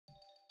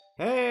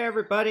Hey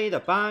everybody, the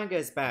Banga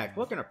is back.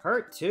 Welcome to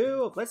part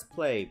 2 of Let's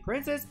Play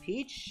Princess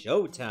Peach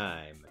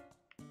Showtime.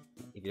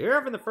 If you're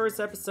here from the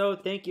first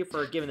episode, thank you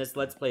for giving this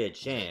Let's Play a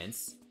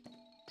chance.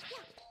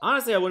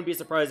 Honestly, I wouldn't be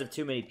surprised if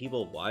too many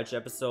people watch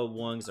episode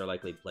 1 because they're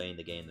likely playing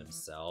the game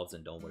themselves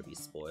and don't want to be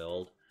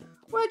spoiled.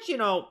 Which, you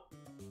know,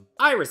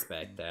 I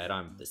respect that.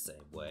 I'm the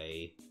same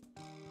way.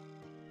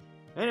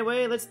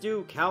 Anyway, let's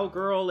do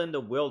Cowgirl in the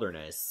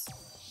Wilderness.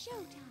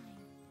 Showtime.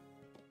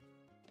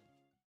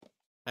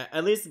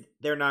 At least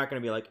they're not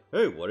going to be like,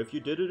 hey, what if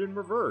you did it in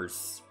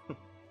reverse?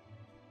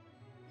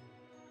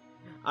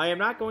 I am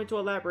not going to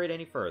elaborate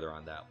any further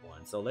on that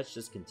one, so let's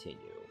just continue.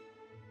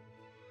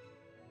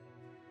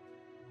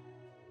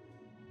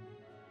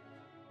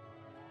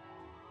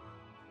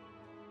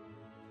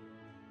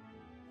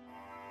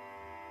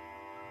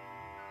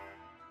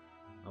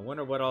 I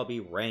wonder what I'll be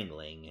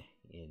wrangling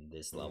in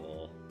this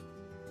level.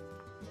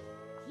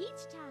 Peach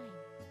time.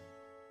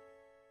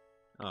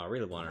 Oh, I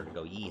really want her to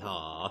go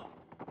yeehaw.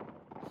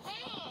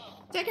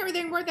 Take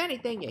everything worth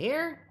anything, you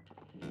hear?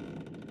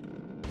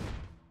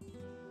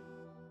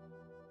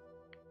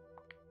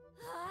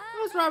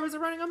 Those robbers are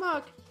running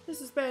amok.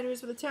 This is bad news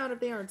for the town if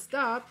they aren't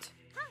stopped.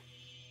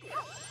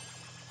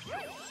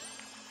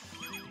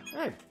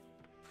 Hey,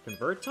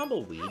 convert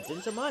tumbleweeds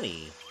into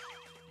money.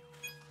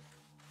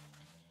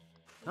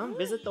 Come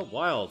visit the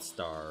Wild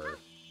Star.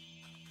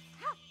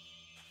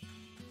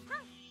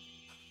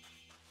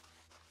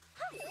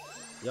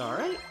 You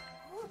alright?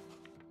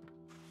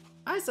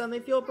 I suddenly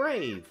feel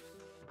brave.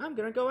 I'm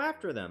gonna go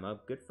after them. Oh,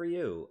 good for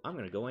you. I'm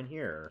gonna go in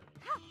here.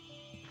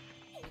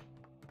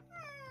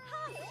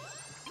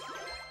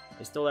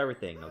 They stole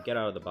everything. Now get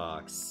out of the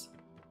box.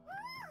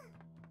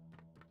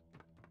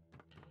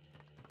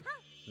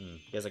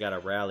 Guess I gotta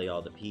rally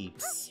all the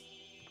peeps.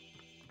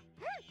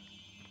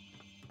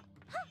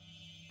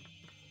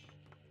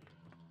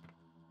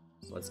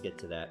 So let's get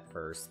to that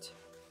first.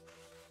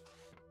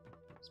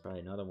 There's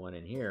probably another one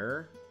in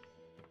here.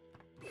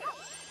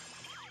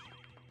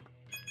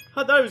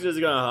 I thought he was just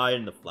gonna hide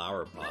in the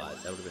flower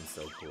pot. That would have been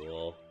so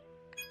cool.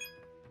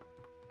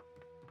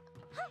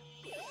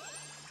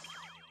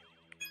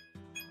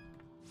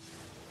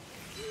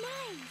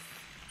 Nice.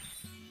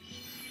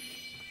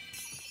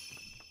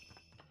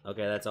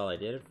 Okay, that's all I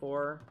did it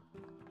for?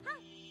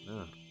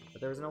 Oh,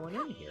 but there was no one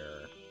in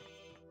here.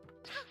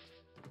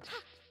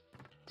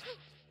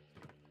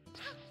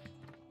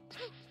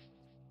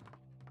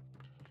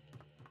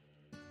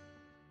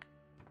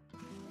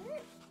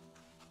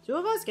 Two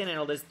of us can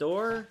handle this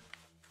door.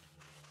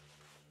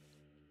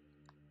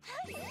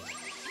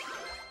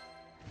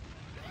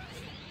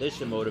 This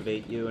should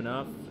motivate you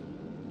enough.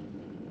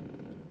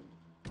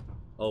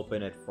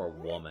 Open it for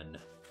woman.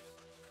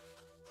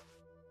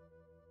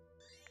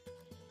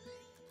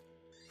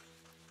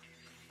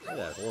 Look at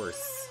that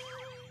horse.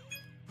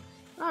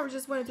 I was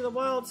just went to the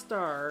Wild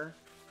Star.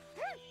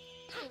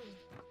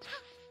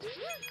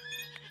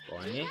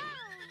 Boing.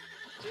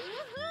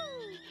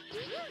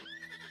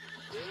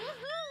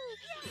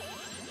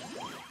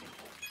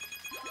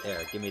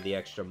 There, give me the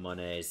extra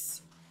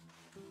monies.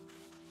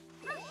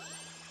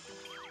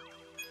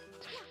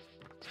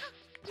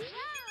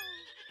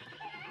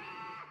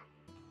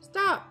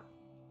 Stop!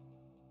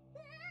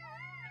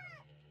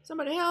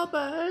 Somebody help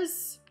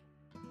us!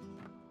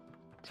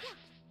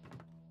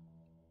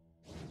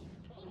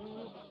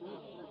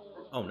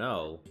 Oh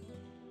no.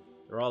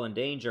 They're all in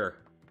danger.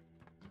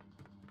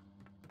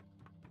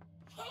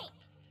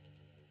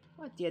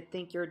 What do you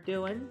think you're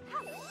doing?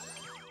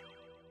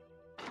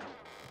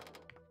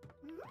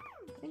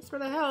 Thanks for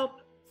the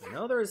help. I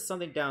know there is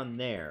something down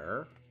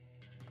there,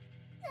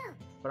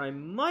 but I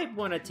might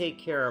want to take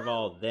care of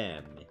all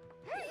them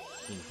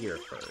in here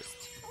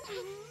first.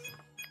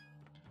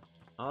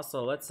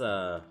 Also, let's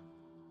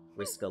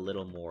risk a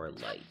little more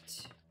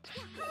light.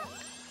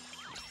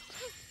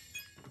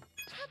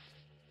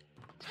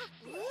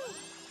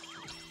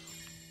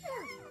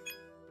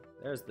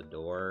 There's the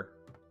door.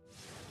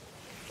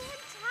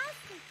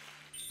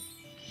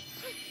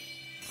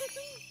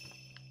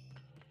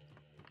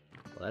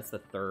 Well, that's the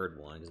third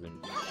one, because we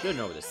should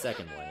know where the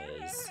second one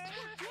is.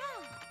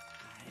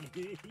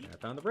 I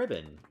found the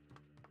ribbon.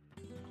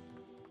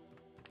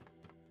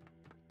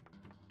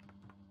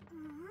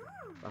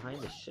 Behind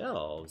the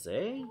shelves,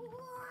 eh?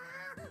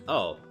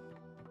 Oh.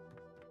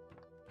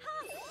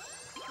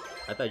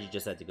 I thought you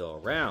just had to go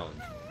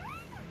around.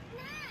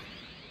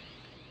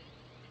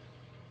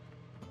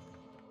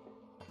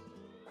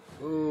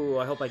 Ooh,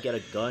 I hope I get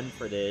a gun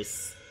for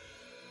this.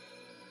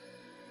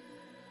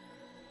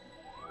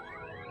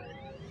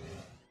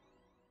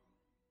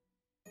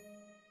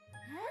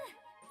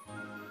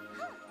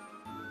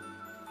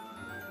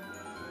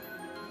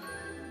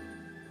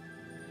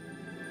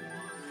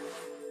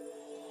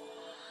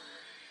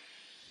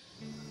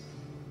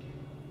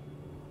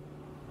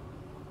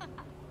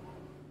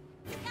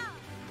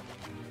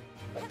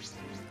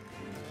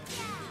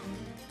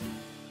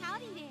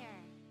 Howdy there.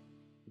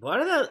 What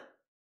are the...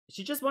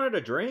 She just wanted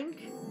a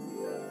drink?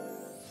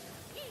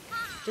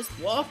 Just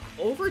walk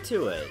over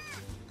to it.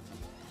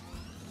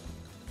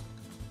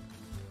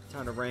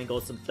 Time to wrangle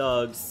some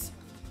thugs.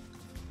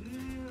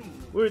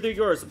 What do you think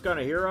you are, some kind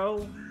of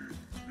hero?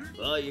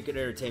 Well, you can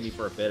entertain me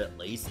for a bit at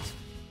least.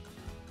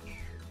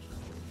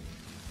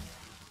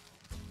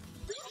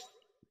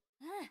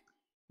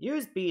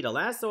 Use B to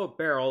lasso a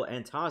barrel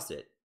and toss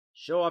it.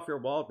 Show off your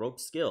wall rope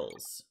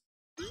skills.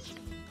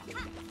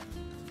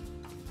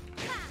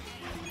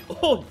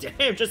 Oh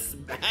damn, just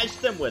smash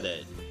them with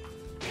it.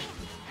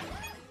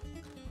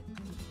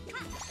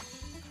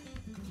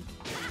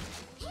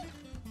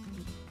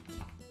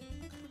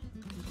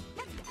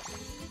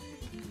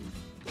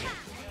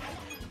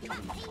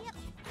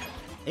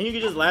 And you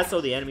can just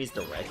lasso the enemies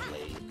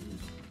directly.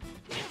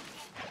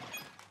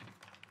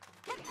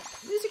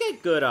 At least you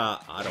get good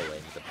auto aim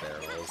with the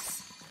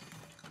barrels.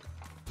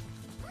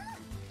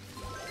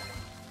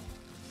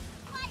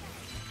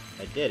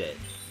 I did it.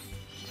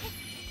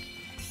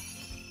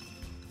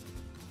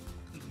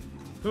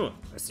 Huh,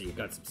 I see you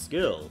got some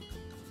skill.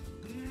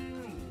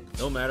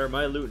 No matter,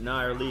 my loot and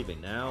I are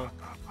leaving now.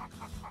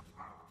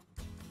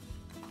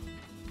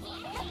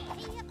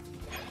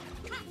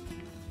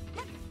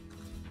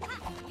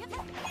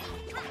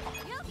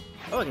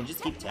 Oh, I can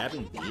just keep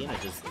tapping B and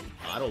it just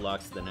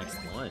auto-locks to the next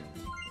one.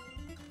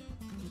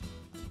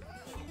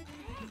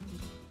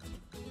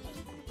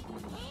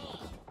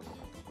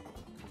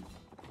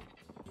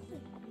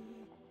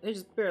 They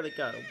just barely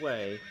got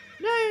away.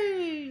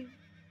 Yay!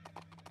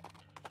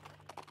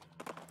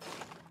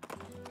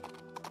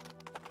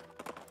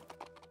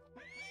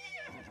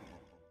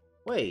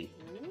 Wait.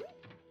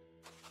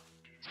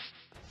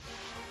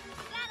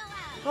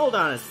 Hold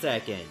on a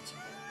second.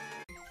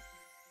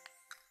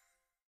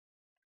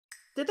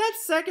 Did that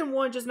second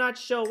one just not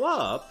show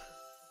up?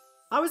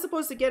 I was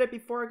supposed to get it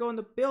before I go in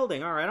the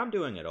building. Alright, I'm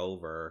doing it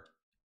over.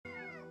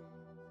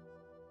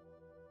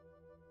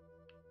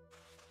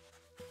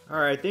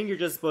 Alright, I think you're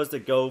just supposed to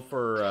go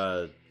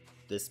for,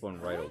 this one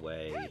right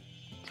away.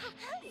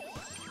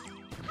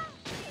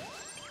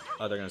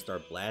 Oh, they're gonna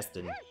start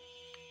blasting.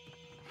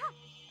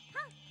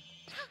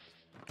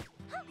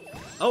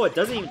 Oh, it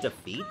doesn't even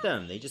defeat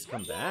them. They just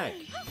come back.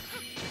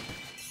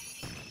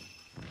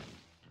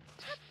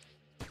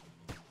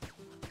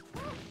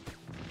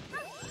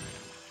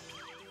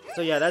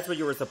 So yeah, that's what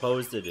you were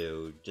supposed to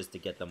do, just to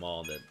get them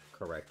all in the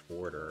correct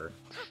order.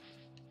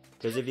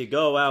 Because if you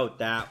go out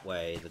that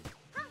way,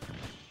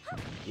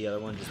 the other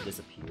one just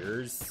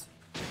disappears.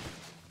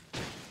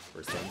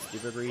 For some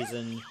stupid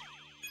reason.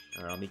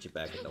 Alright, I'll meet you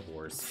back at the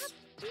horse.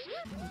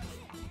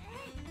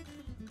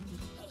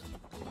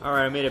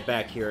 Alright, I made it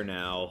back here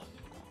now.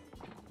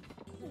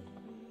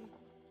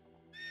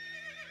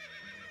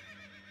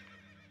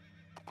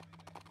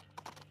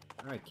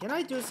 Alright, can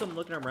I do some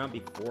looking around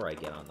before I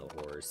get on the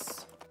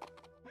horse?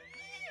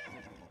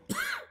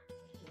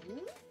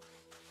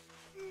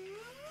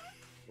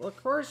 Well,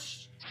 of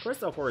course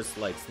the horse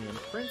likes me. I'm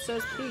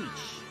Princess Peach.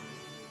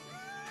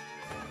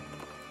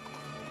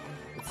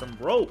 With some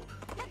rope.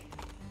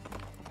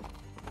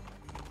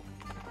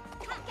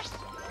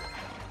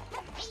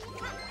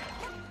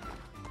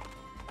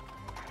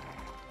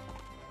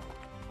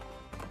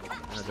 I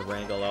have to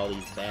wrangle all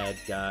these bad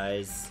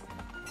guys.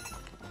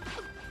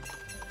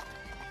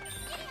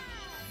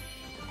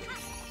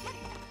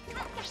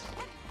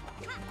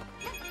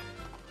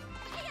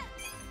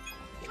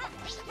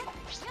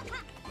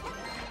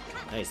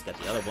 Nice, got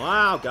the other one.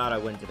 Wow, God, I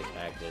went to the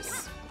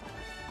cactus.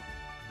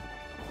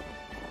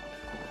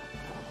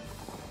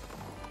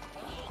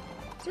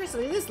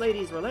 Seriously, this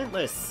lady's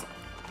relentless.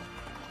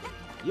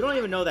 You don't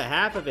even know the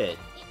half of it.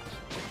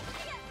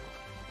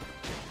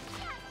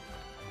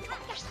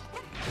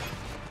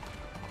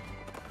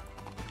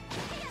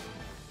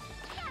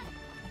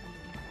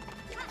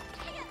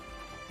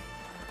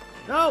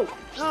 No!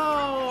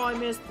 Oh, I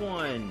missed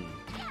one.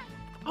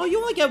 Oh, you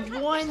only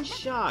get one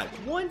shot.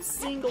 One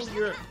single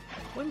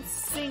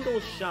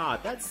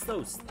shot. That's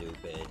so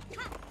stupid.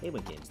 I hate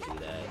when games do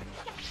that.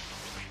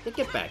 Hey,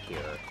 get back here.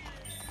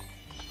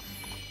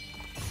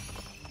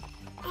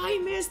 I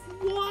missed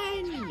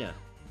one!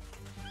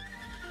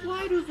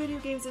 Why do video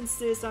games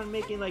insist on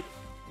making, like,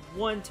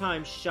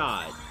 one-time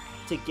shot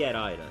to get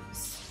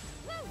items?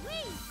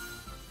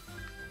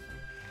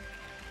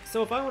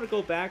 So if I want to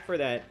go back for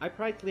that, I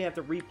practically have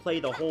to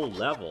replay the whole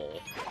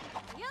level.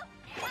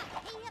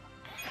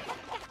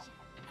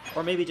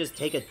 Or maybe just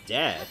take a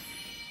death.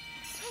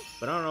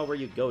 But I don't know where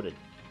you go to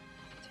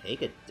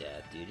take a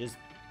death. Do you just...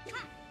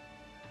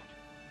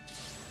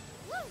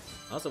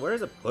 Also, where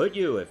does it put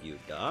you if you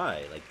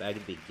die? Like, back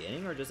at the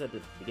beginning, or just at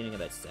the beginning of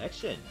that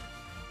section?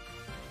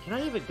 Can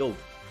I even go...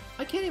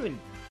 I can't even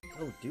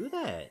go do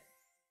that.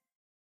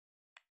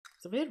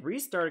 So if I hit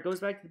restart, it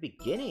goes back to the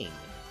beginning.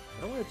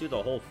 I don't want to do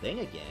the whole thing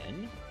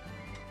again.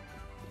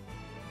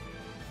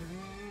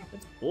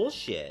 That's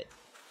bullshit.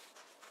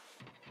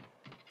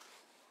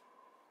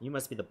 You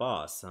must be the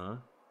boss, huh?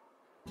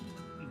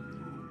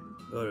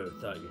 I would have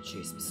thought you'd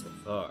chase me so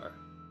far.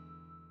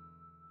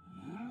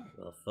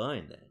 Well,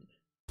 fine then.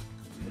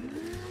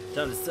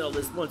 Time to settle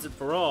this once and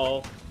for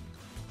all.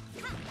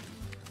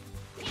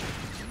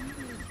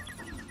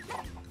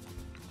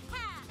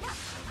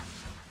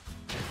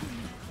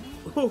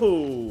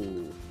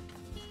 Ooh!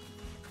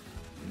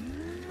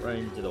 Right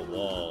into the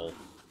wall.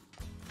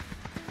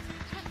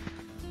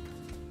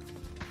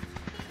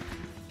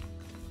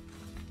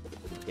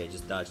 Okay,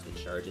 just dodge the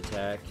charge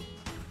attack.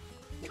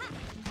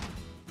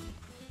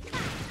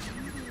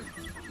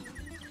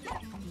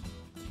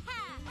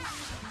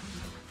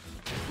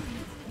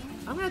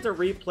 I'm gonna have to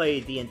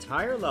replay the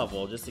entire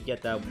level just to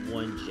get that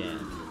one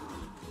gem.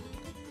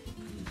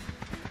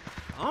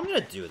 I'm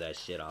gonna do that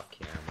shit off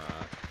camera.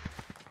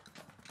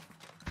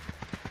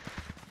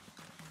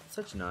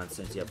 Such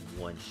nonsense, you have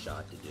one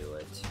shot to do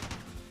it.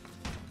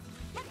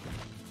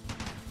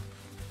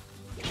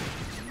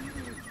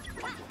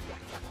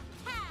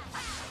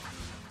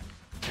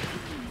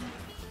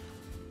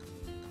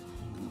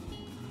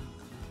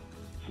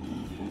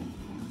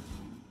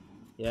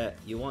 Yeah,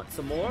 you want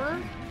some more?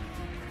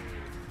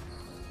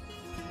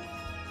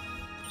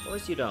 Of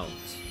course you don't.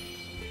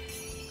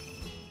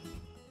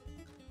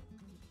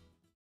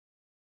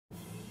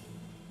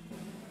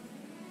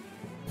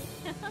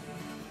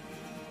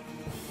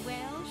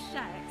 Well,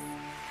 shucks.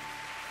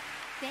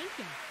 Thank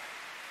you.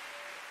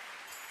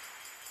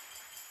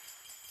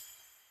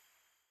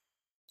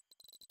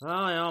 Well,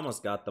 I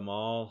almost got them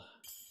all.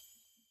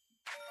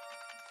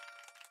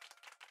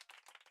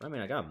 I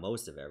mean, I got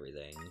most of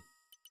everything.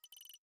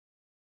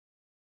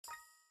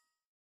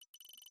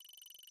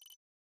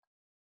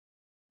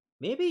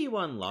 Maybe you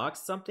unlock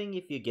something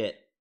if you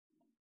get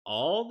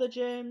all the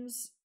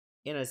gems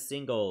in a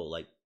single,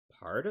 like,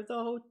 part of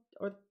the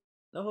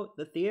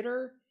the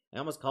theater? I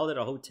almost called it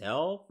a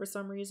hotel for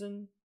some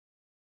reason.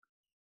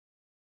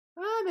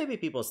 Maybe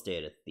people stay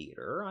at a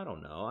theater. I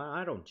don't know.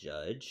 I don't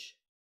judge.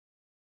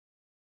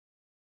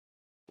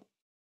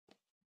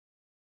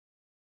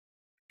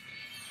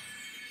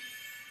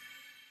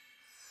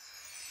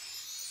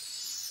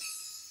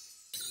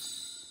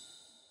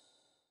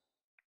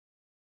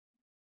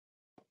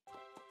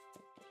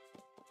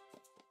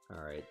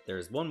 Alright,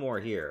 there's one more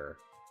here.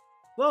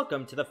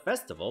 Welcome to the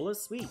Festival of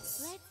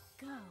Sweets. Let's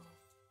go.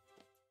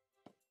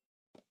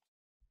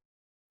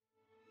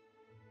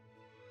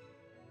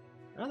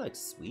 I like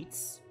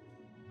sweets.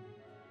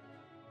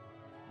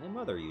 My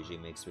mother usually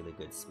makes really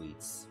good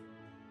sweets.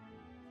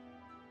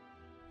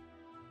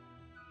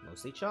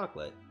 Mostly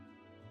chocolate.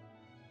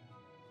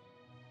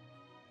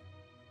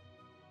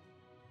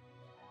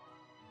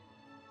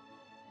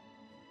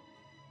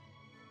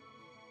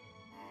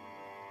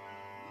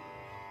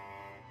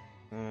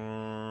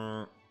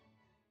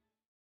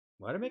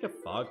 Why'd I make a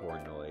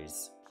foghorn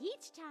noise?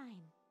 Peach time.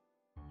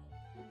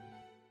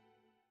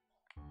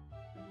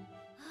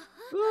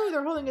 Ooh,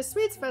 they're holding a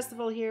sweets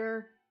festival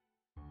here!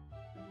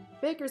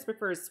 Bakers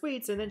prefer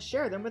sweets and then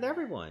share them with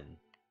everyone.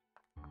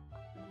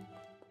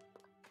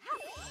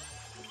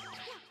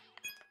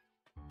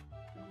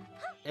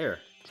 Here.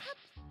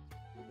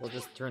 We'll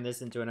just turn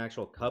this into an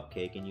actual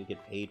cupcake and you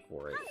get paid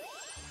for it.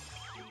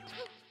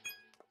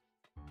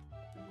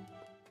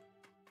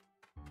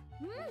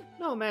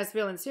 No mass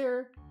villains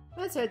here.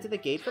 Let's head to the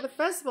gate for the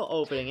festival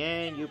opening,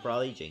 and you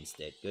probably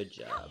jinxed it. Good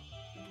job.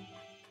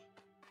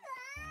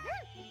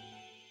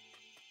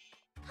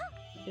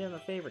 You have a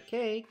favorite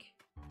cake?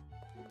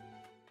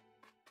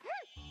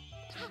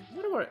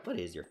 What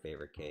is your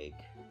favorite cake?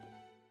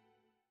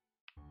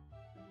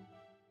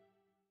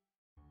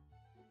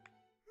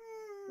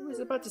 Ooh, is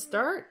it about to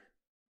start?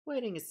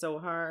 Waiting is so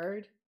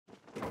hard.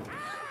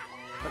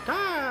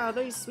 Paka!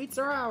 These sweets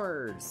are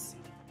ours!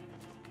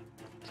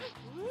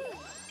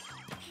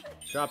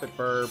 Drop it,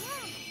 Birb.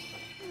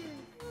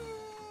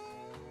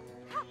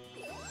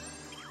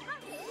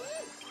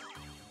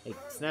 Hey,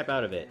 snap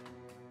out of it.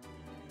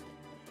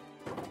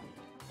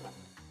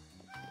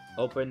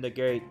 Open the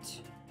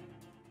gate.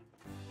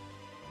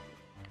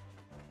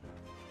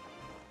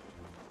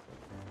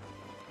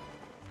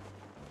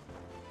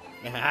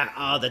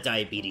 All the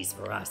diabetes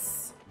for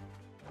us.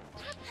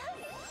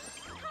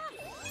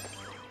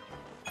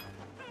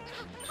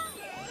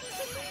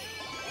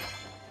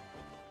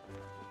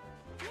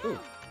 Ooh,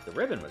 the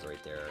ribbon was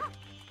right there.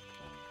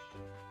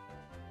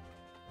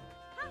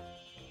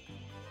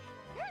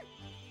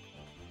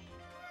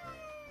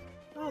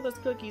 Oh, those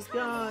cookies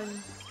gone.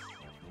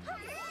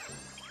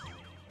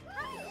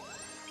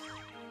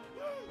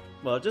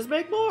 Well, just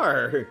make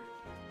more!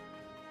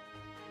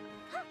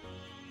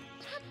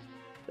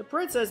 The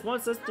princess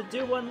wants us to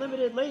do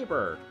unlimited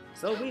labor,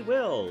 so we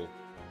will.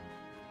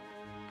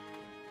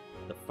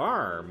 The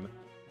farm?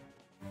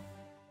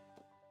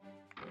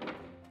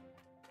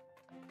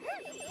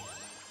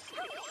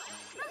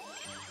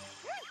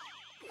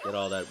 Get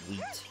all that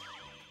wheat.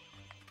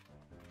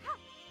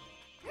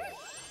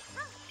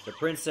 The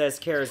princess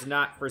cares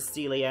not for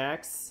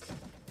celiacs.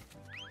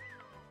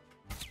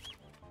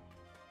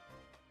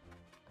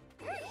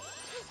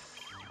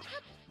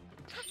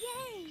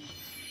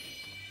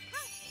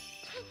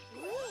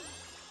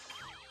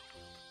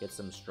 Get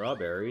some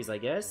strawberries, I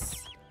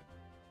guess.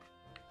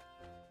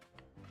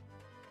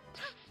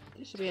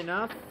 This should be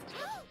enough.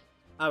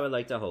 I would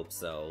like to hope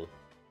so.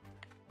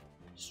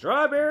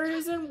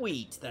 Strawberries and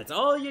wheat, that's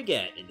all you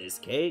get in this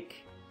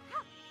cake.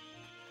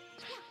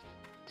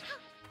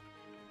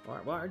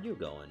 Where are you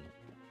going?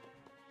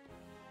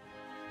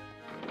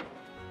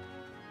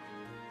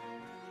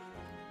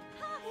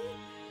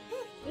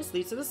 This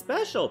leads to the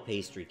special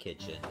pastry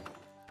kitchen.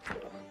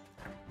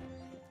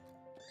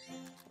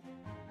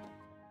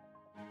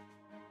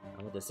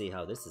 I want to see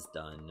how this is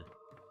done.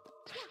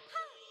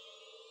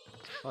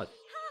 Oh, I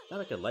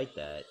thought I could light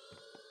that.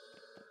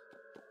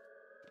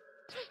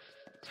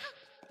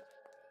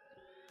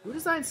 Who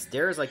designed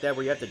stairs like that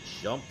where you have to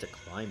jump to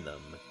climb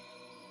them?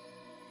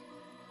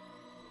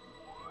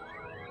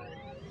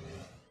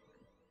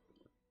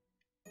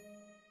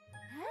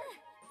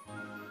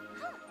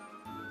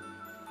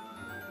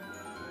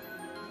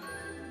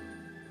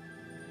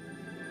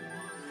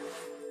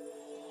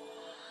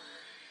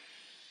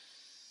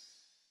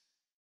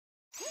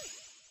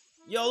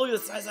 Yo, look at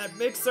the size of that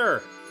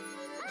mixer!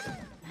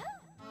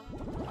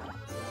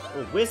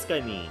 Or whisk, I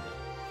mean.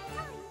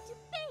 Time to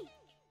bake.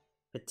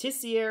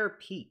 Patissiere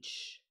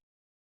Peach.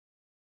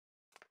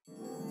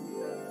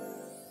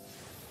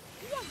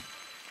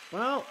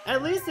 Well,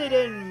 at least they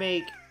didn't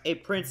make a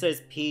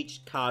Princess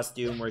Peach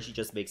costume where she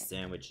just makes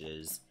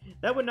sandwiches.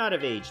 That would not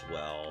have aged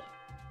well.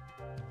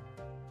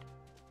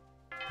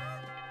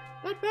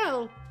 That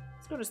bell!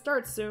 It's gonna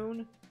start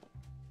soon.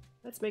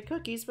 Let's make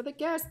cookies for the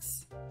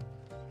guests.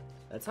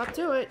 Let's hop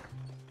to it.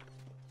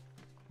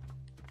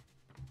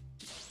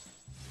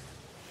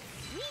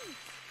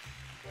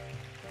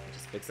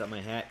 Just fix up my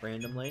hat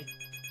randomly.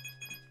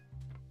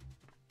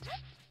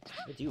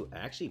 Wait, do you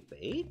actually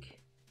bake?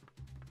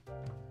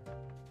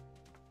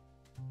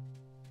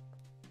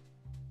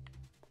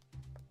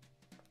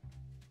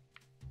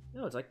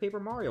 No, it's like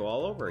Paper Mario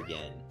all over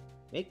again.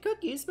 Make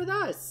cookies with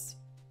us!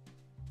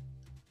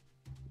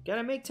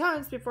 Gotta make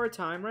tons before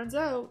time runs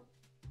out.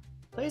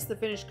 Place the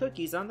finished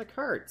cookies on the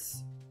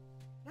carts.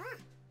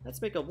 Let's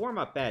make a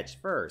warm-up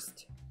batch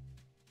first.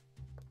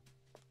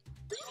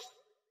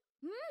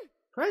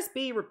 Press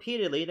B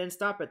repeatedly, then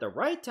stop at the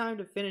right time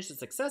to finish a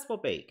successful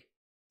bake.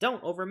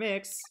 Don't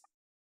overmix.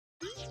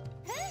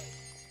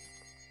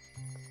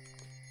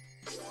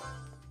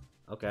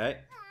 Okay.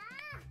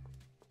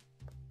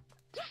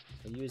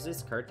 I'll use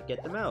this cart to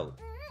get them out.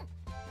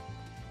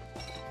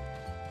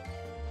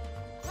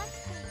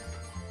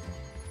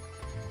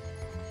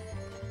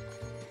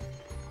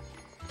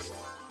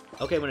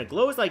 Okay, when it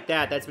glows like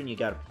that, that's when you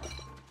gotta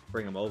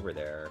bring them over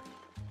there.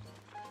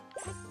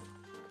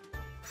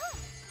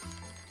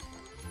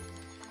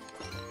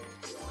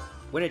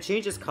 When it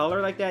changes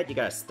color like that, you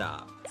gotta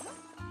stop.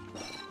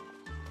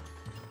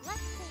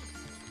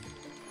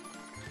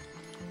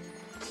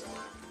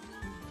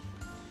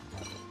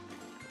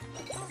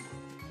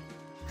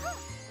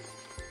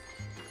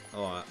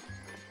 Oh,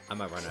 I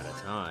might run out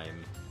of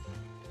time.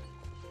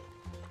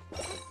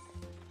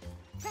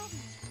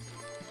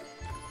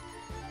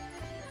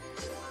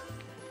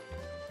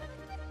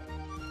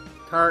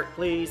 Cart,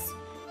 please.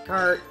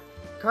 Cart.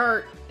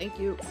 Cart. Thank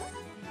you.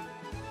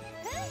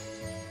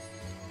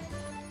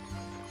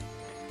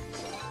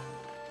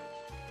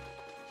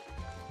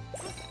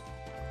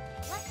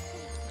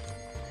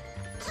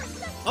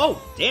 Oh,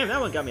 damn,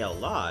 that one got me a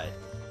lot.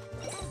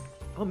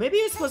 Oh, maybe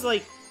it's supposed to,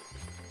 like,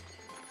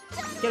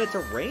 get it to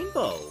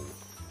rainbow.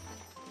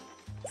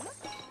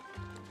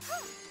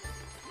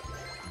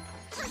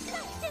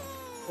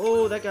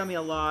 Oh, that got me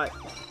a lot.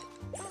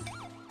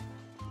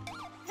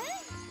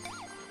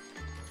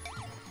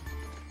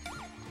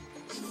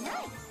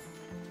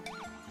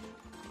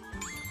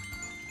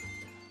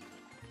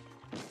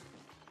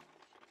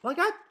 Well, I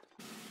got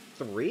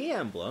 3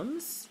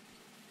 emblems.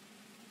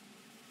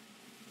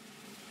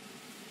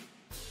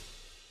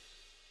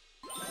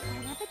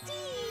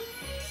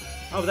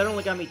 Oh, that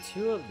only got me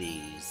 2 of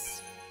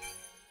these.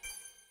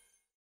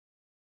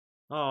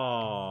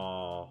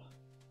 Oh,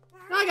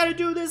 now I gotta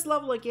do this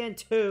level again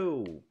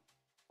too.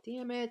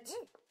 Damn it.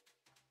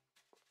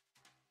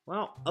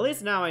 Well, at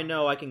least now I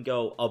know I can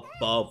go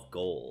above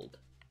gold.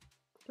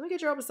 Can we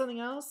get you up with something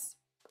else?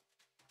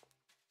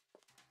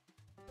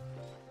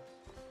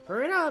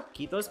 Hurry it up!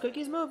 Keep those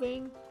cookies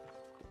moving!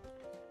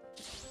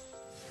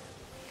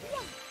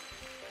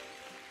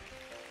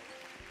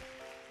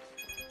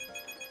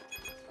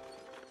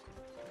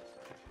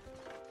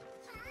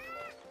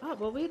 Oh,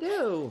 what we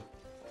do?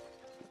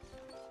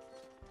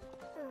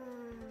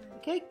 The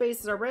cake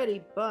bases are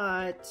ready,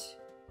 but...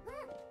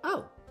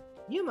 Oh,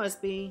 you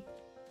must be...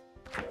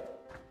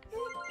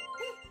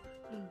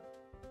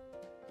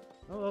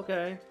 Oh,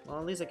 okay. Well,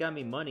 at least it got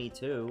me money,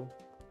 too.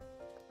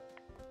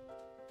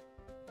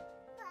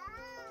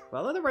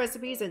 Follow the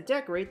recipes and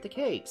decorate the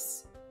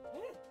cakes.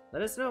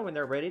 Let us know when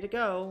they're ready to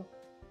go.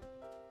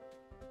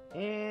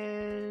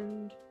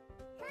 And...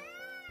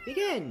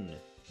 begin!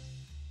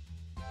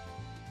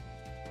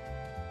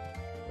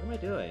 What am I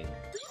doing?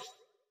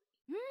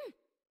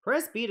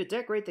 Press B to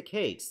decorate the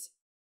cakes.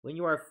 When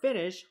you are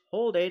finished,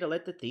 hold A to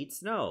let the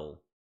thieves know.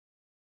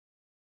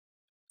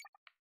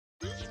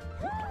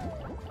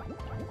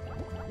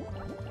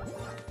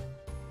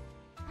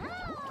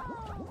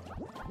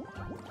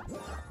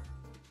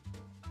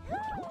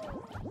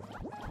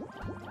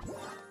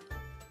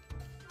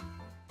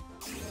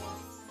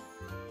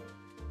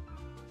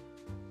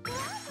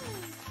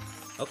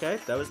 Okay,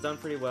 that was done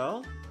pretty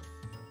well.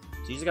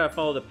 So you just gotta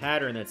follow the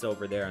pattern that's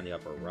over there on the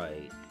upper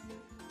right.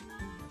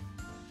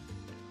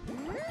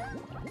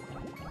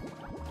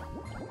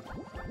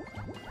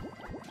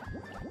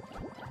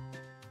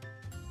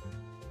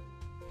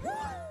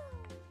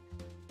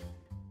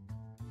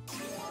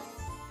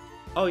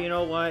 Oh, you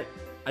know what?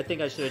 I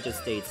think I should have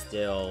just stayed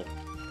still.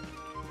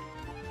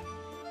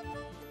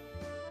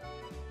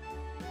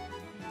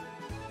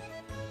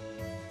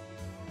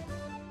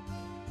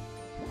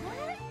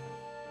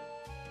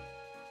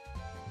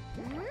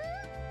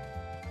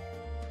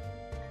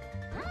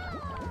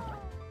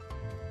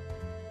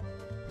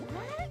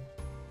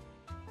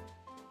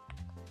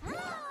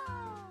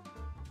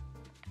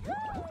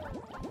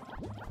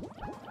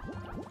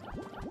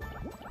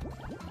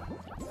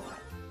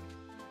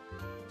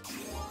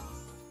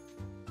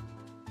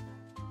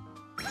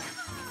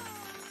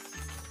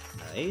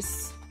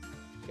 Nice.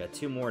 We got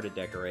 2 more to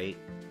decorate.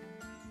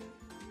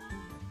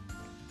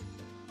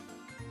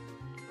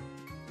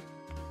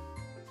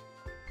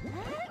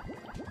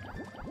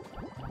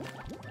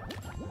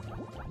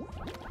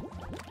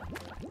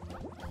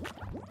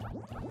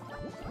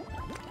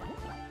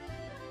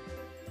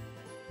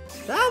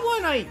 That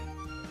one I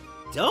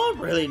don't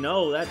really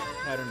know that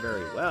pattern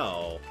very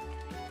well.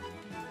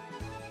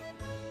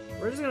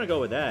 We're just gonna go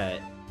with that.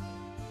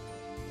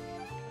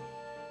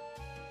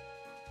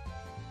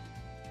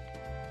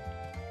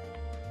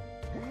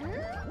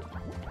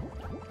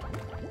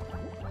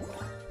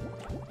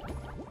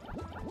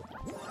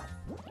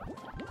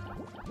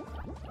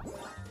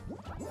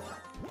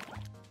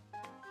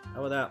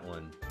 How about that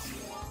one?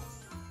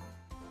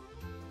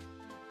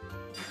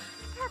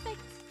 Perfect.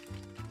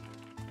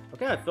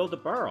 Okay, I filled the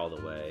bar all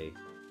the way.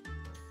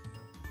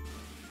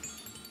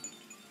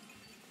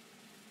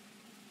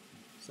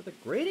 So the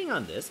grading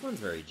on this one's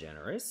very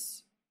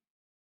generous.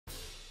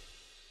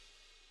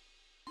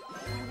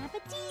 Bon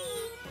appetit.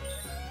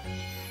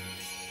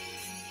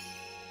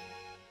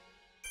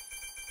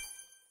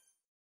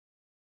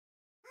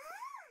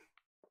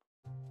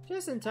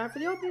 Just in time for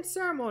the opening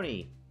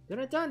ceremony.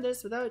 Couldn't have done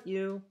this without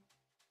you.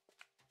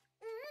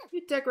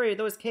 You decorated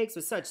those cakes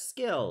with such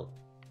skill.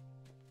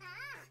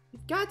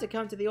 You've got to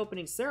come to the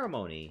opening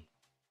ceremony.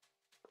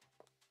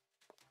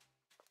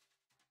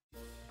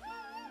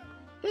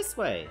 This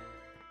way.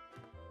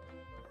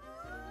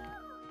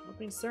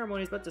 Opening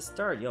ceremony is about to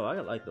start. Yo, I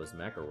like those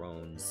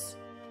macarons.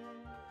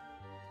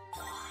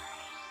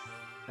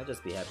 I'd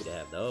just be happy to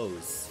have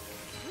those.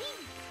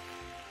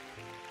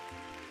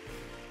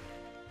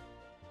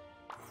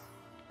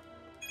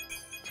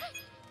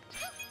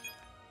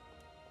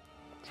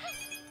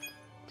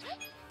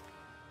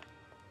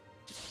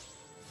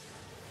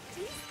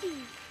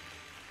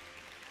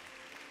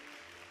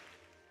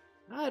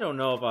 I don't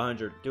know if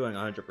doing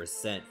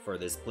 100% for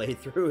this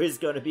playthrough is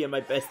going to be in my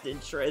best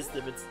interest.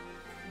 If it's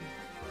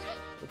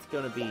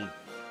going to be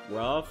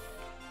rough.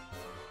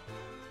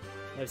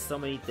 I have so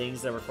many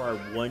things that require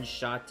one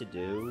shot to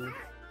do.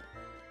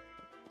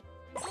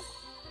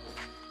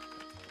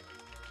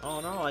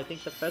 Oh no, I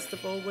think the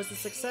festival was a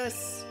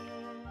success.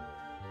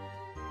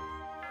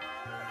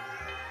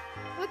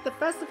 Let the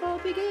festival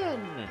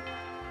begin!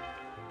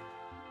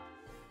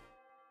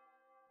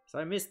 So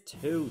I missed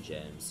 2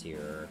 gems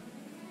here.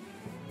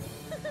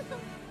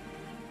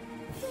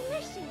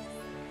 Delicious.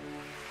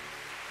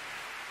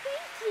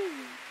 Thank you.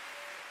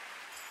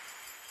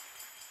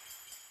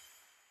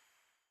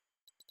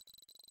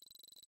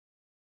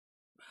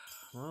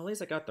 Well, at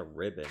least I got the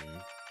ribbon.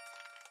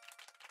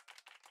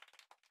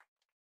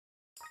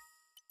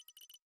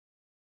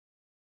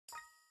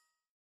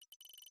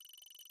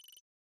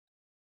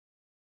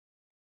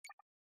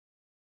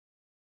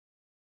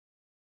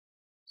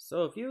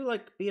 So if you,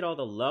 like, beat all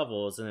the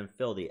levels and then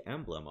fill the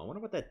emblem, I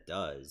wonder what that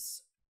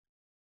does.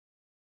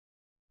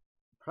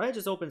 Probably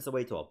just opens the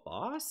way to a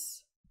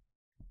boss?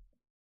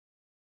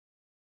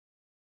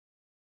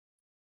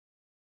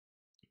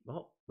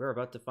 Well, we're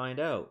about to find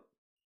out.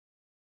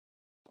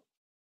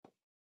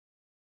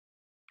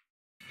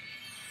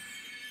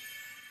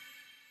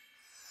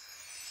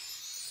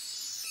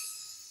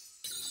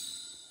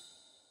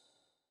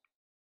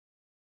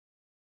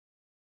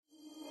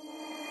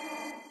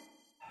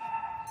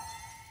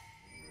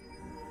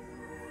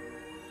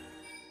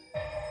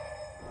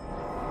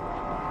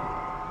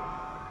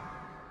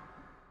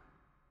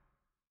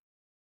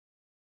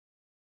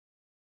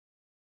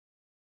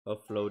 A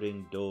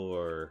floating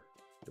door.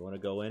 You want to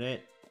go in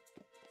it?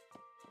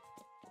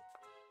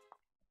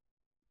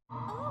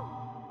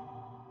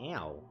 Oh.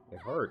 Ow, it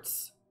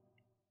hurts.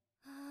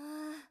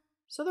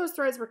 So those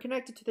threads were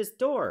connected to this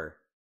door.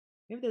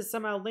 Maybe this is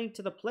somehow linked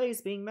to the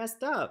place being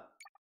messed up.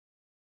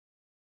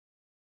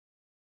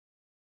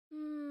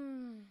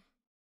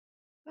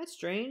 That's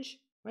strange.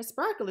 My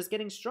sparkle is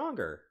getting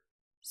stronger.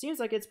 Seems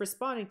like it's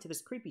responding to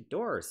this creepy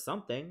door or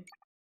something.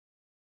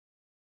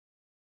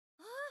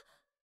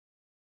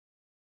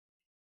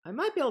 I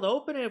might be able to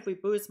open it if we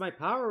boost my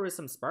power with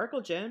some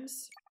sparkle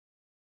gems.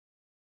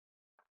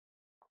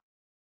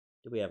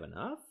 Do we have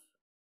enough?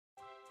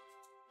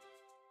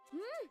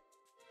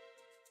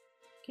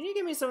 Can you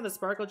give me some of the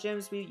sparkle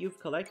gems you've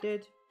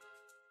collected?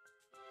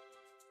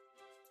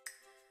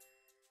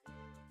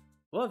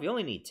 Well, if you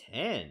only need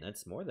 10,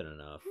 that's more than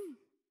enough.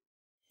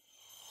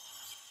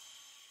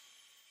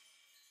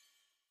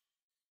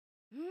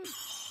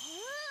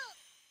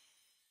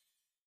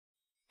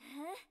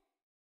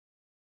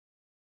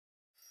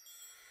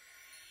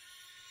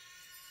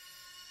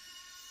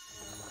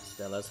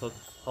 Stella's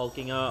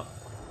hulking up.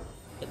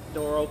 Get the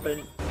door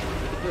open.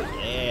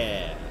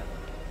 Yeah!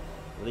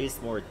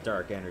 Release more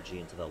dark energy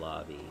into the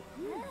lobby.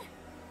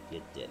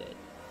 You did it.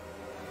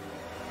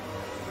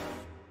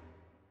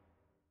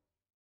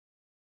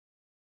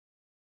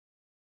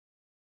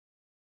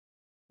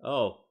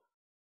 Oh.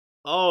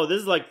 Oh,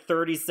 this is like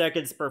 30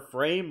 seconds per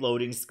frame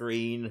loading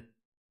screen.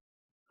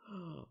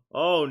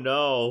 Oh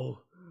no.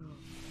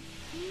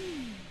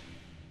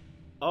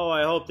 Oh,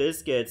 I hope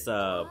this gets,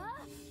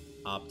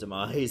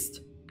 optimized.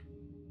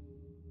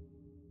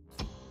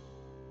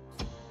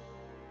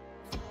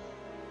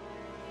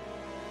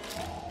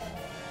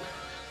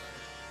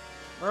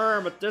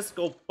 I'm a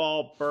disco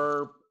ball,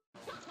 Birb.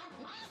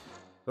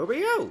 Who are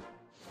you?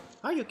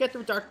 How you get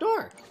through Dark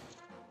Door?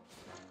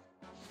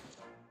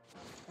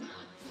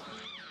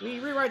 We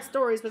rewrite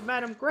stories with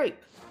Madame Grape.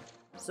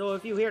 So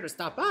if you're here to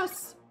stop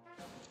us,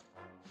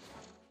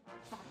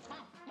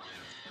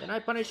 then I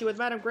punish you with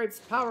Madame Grape's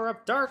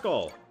power-up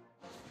Darkle.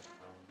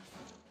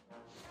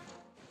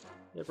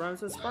 It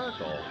rhymes with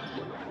Sparkle.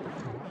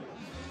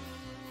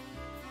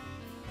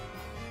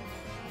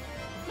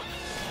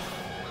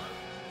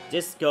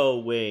 Disco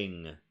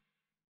Wing.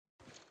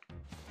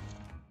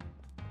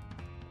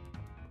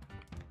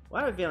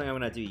 Well, I have a feeling I'm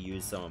gonna have to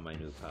use some of my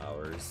new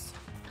powers.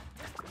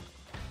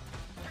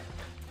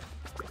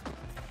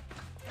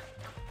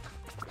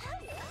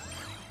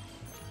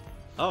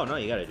 Oh no,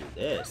 you gotta do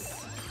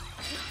this.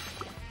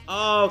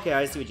 Oh, okay,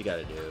 I see what you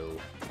gotta do.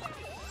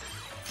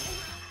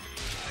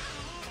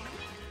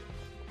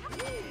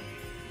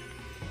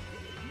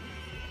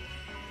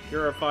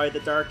 Purify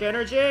the dark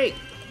energy!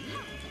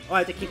 Oh, I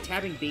have to keep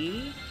tapping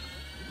B?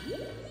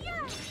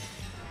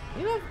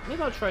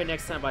 Maybe I'll try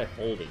next time by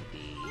holding B.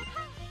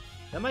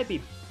 That might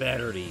be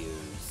better to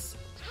use.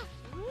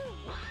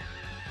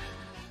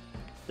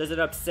 Does it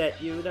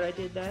upset you that I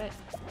did that?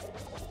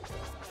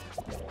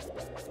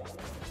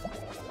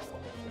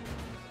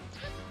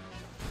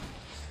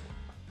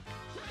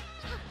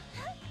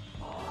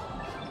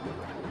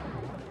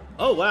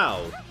 Oh,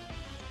 wow!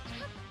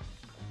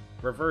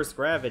 Reverse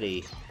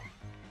gravity.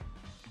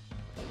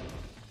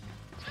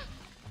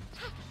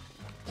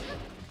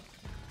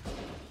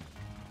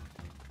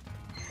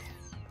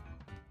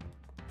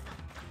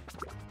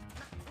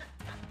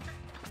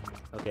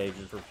 Okay,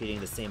 just repeating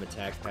the same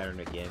attack pattern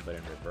again, but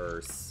in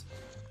reverse.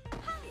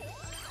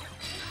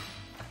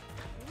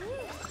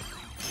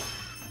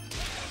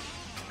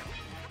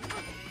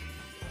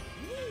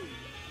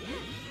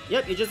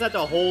 Yep, you just have to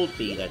hold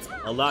B. That's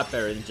a lot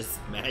better than just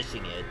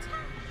smashing it.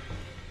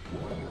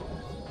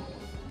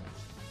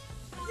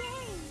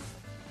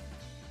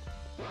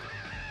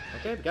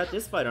 Okay, we got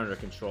this fight under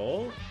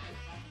control.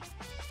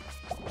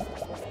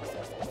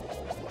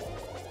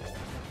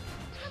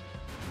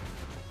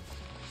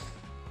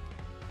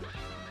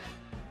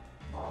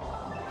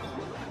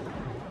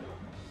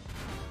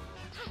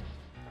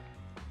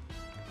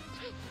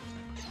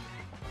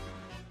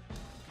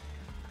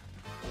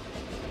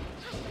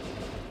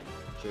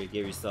 Sure you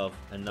give yourself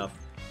enough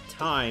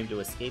time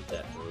to escape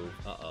that move.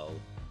 Uh-oh.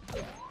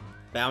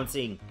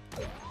 Bouncing.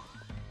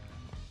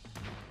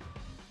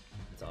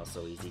 It's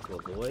also easy to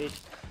avoid.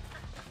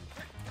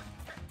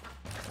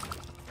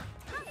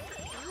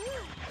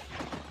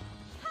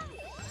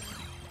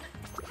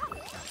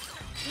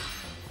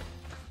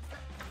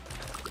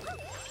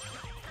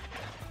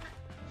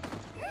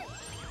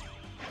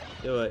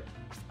 Do it.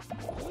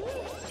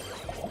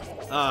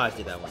 Ah, I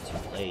did that one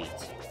too late.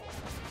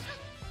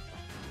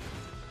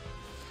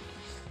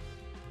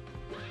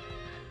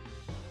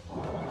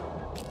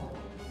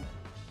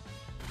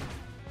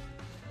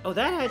 Oh,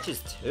 that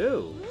hatches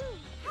too.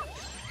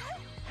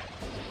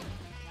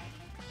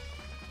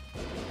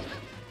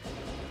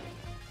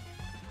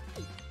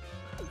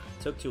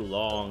 Took too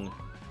long.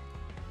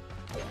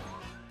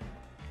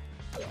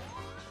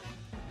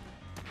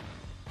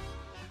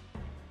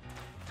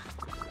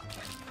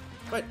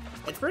 But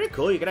it's pretty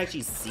cool, you can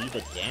actually see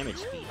the damage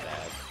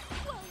feedback.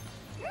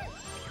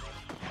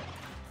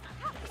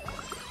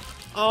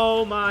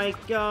 Oh my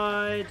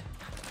god!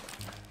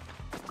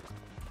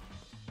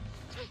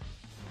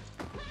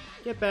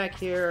 Get back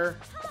here.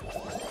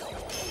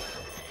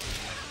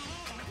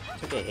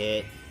 Took a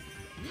hit.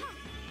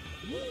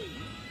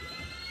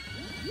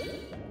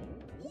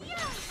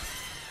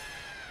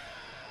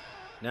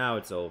 Now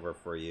it's over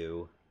for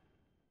you.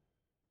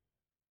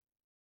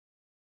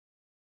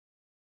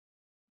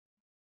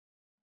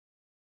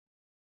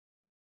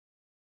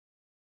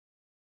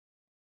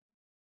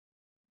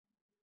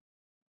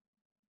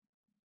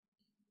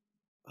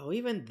 Oh,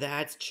 even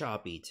that's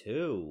choppy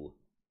too.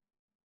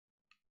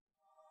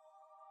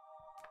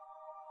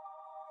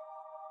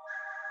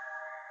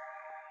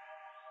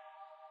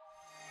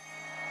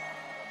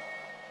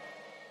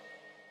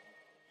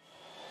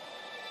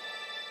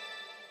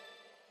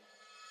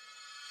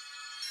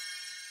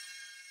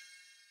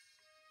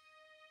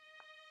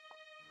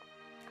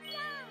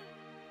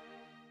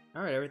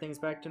 Alright, everything's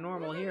back to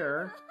normal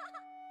here.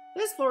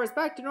 This floor is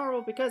back to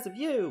normal because of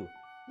you!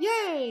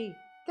 Yay!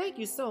 Thank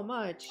you so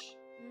much!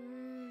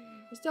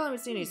 We still haven't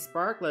seen any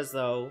sparklers,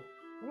 though.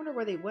 I wonder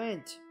where they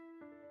went.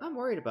 I'm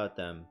worried about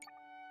them.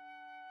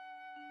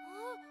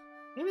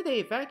 Maybe they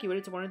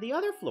evacuated to one of the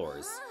other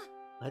floors.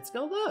 Let's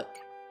go look.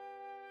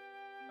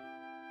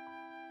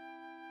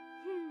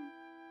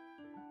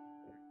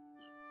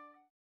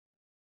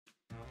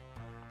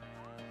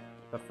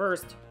 But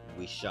first,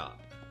 we shop.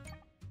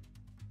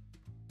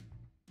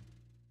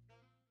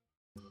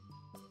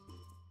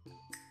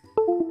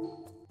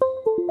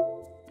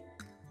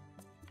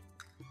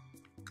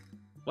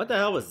 What the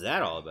hell was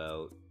that all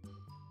about?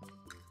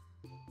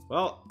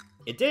 Well,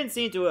 it didn't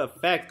seem to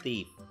affect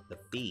the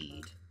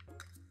feed.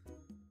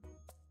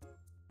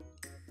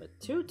 A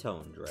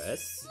two-tone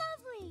dress.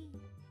 Lovely.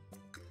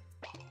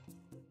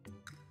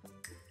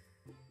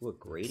 Ooh, a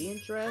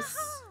gradient dress?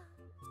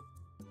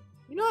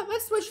 You know what?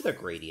 Let's switch to the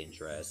gradient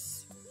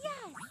dress. Yes.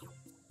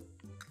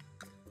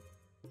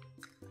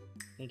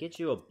 And get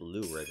you a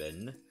blue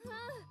ribbon.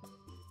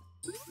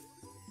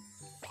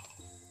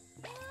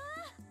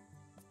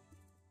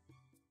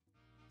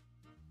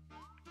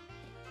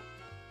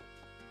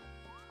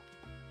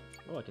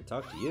 Oh, I can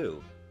talk to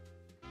you.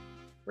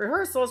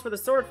 Rehearsals for the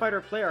sword fighter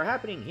play are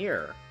happening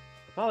here.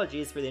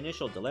 Apologies for the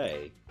initial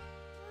delay.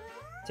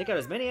 Take out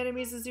as many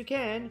enemies as you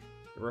can.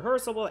 The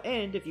rehearsal will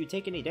end if you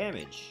take any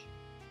damage.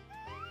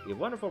 We have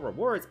wonderful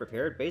rewards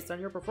prepared based on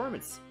your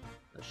performance.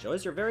 Now show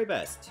us your very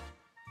best.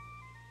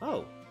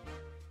 Oh.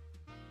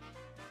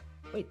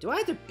 Wait, do I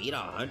have to beat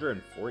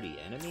 140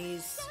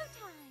 enemies?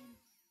 Showtime.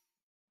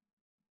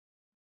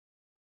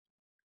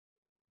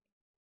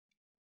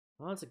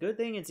 Well, it's a good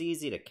thing it's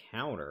easy to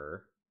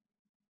counter.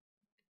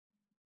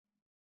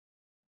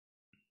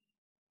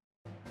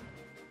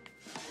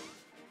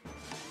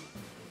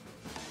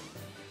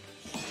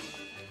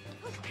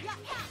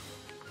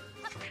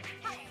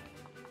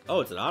 Oh,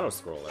 it's an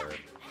auto-scroller.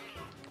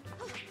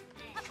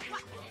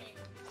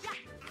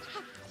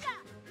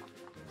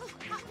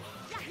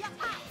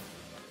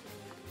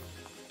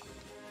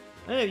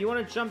 Hey, if you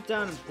want to jump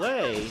down and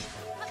play,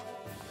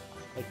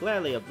 I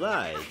gladly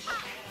oblige.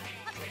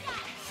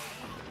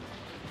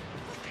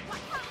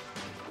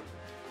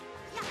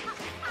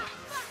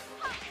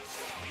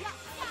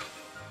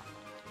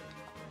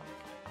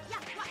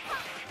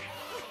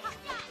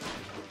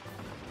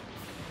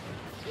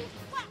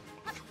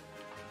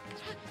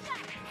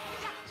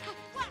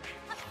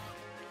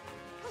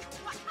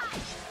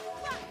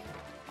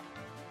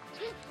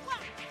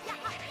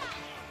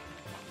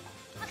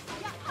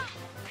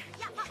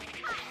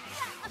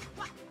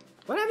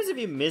 What happens if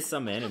you miss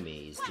some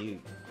enemies? Do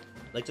you,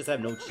 like, just have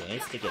no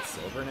chance to get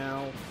silver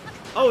now?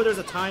 Oh, there's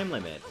a time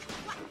limit.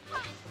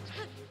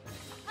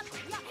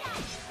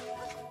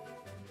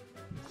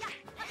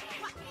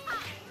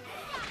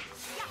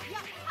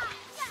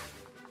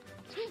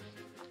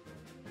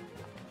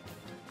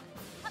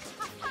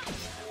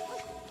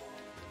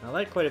 I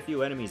let quite a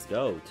few enemies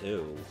go,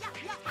 too.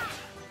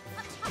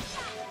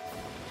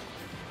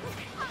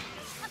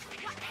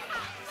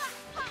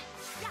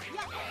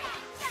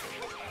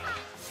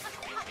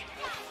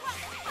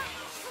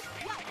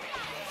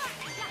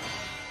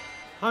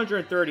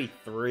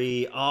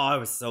 $133. Oh, I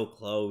was so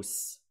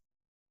close.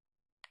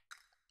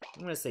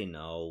 I'm gonna say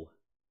no.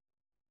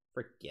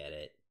 Forget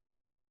it.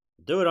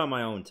 Do it on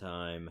my own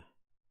time.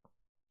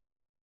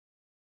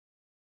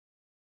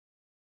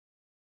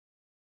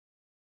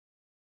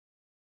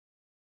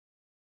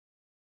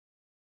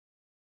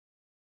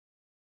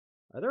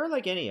 Are there,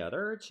 like, any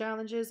other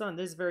challenges on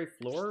this very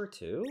floor,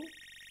 too?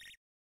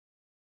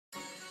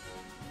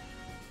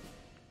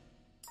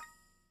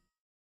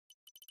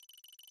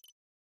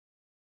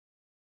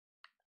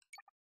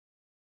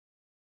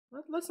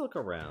 Let's look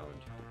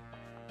around.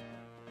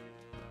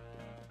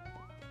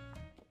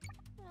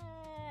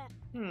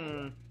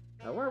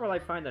 Now where will I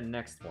find the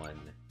next one?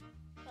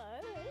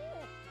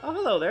 Oh,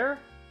 hello there!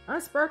 I'm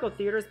Sparkle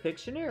Theater's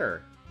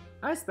Pictioneer.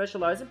 I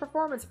specialize in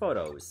performance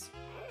photos.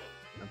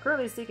 I'm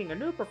currently seeking a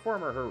new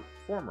performer who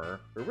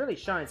really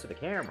shines for the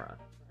camera.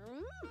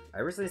 I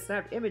recently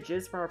snapped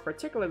images from a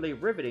particularly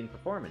riveting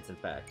performance, in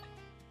fact.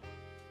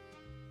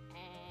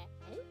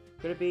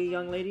 Could it be,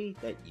 young lady,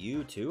 that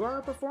you too are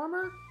a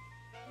performer?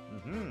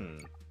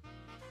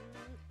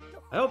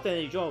 I hope that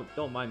you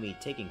don't mind me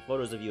taking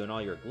photos of you in all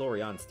your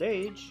glory on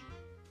stage.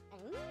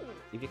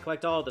 If you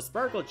collect all of the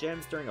sparkle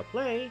gems during a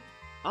play,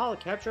 I'll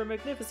capture a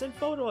magnificent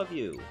photo of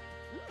you.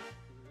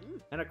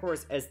 And of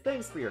course, as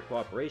thanks for your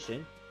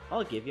cooperation,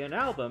 I'll give you an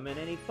album and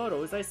any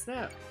photos I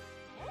snap.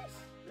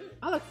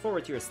 I look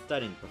forward to your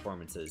stunning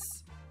performances.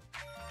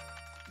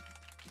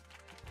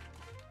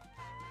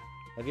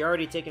 Have you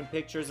already taken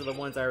pictures of the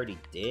ones I already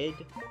did?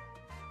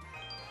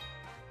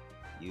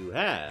 You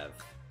have.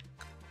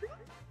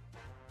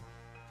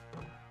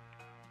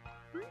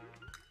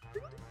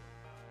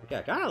 Okay,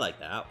 I kinda like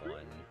that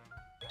one.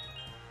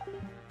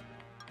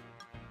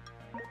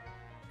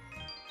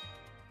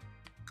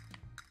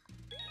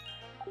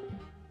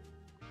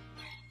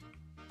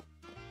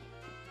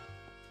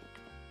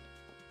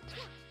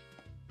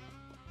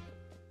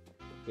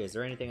 Okay, is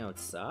there anything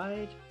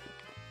outside?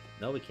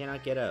 No, we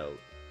cannot get out.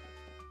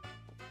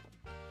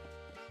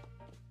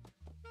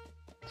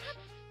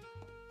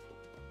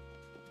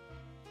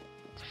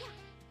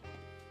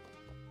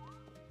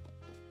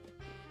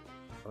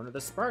 One of the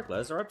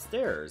sparklers are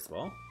upstairs.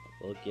 Well,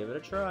 we'll give it a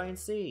try and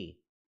see.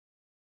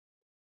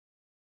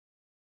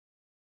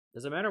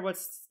 Does it matter what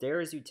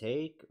stairs you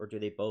take, or do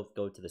they both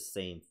go to the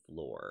same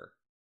floor?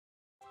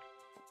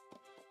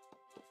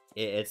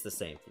 It's the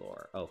same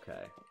floor.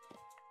 Okay.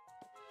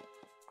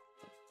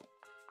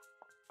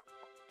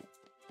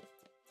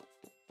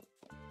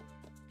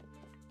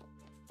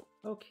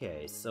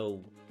 Okay, so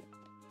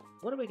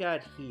what do we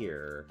got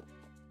here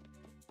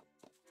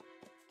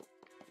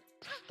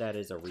that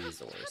is a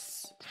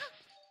resource?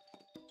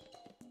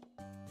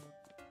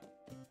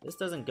 This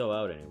doesn't go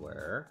out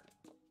anywhere.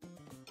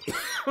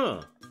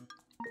 Oh,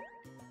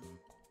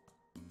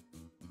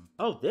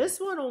 this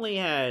one only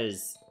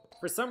has,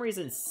 for some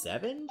reason,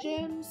 7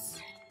 gems?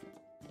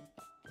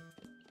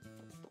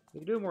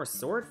 We can do more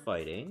sword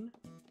fighting.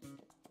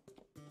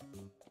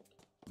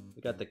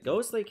 We got the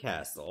Ghostly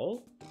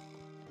Castle.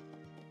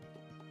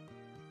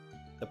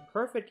 The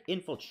Perfect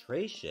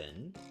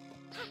Infiltration.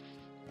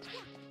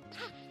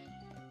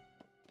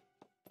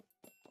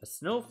 A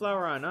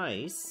Snowflower on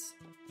Ice.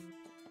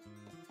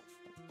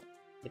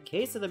 The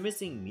Case of the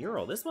Missing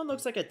Mural. This one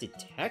looks like a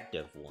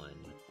detective one.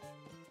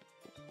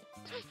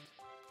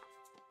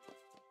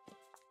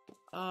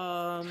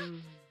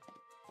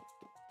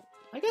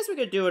 I guess we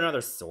could do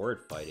another sword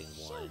fighting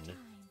one. Showtime.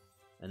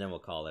 And then we'll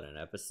call it an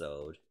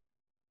episode.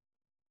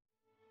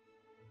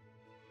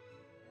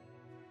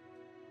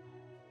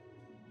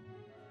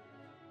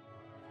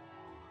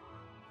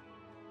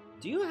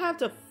 Do you have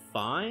to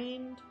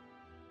find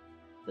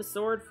the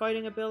sword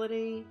fighting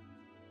ability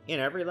in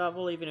every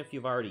level, even if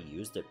you've already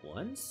used it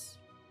once?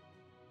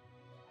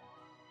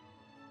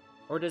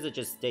 Or does it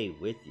just stay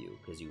with you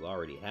because you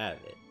already have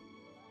it?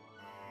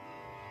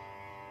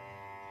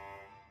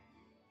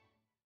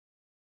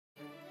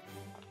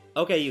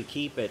 Okay, you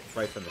keep it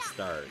right from the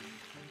start.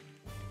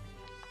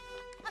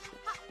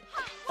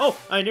 Oh,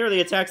 I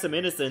nearly attacked some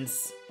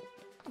innocents.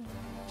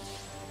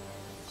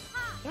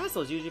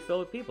 Castle's usually filled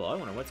with people. I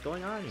wonder what's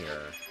going on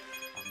here.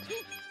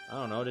 I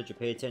don't know, did you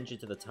pay attention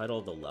to the title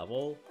of the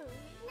level?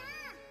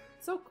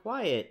 It's so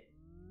quiet.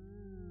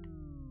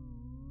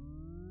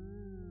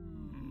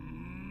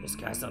 This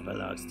castle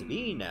belongs to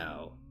me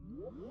now.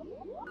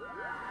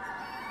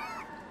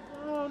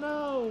 Oh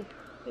no!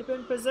 They've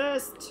been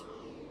possessed!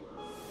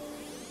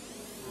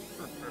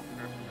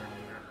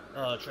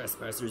 All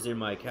trespassers in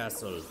my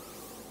castle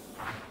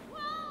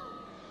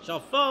shall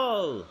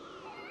fall!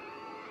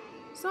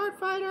 Sword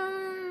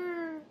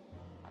fighter!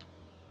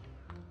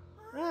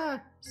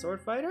 Ah,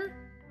 sword fighter?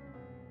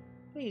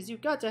 Please,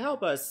 you've got to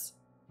help us.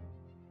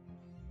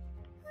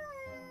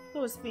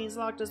 Those fiends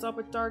locked us up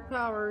with dark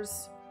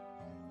powers.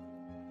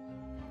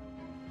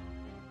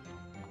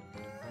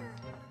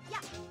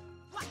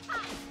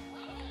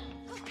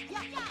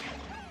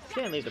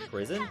 Can't leave the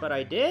prison, but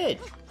I did.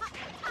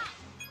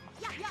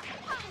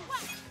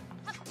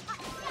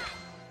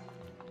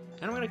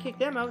 And I'm gonna kick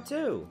them out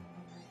too.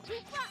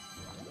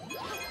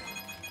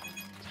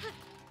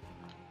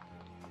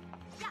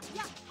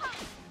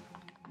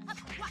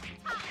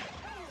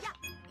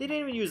 They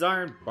didn't even use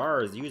iron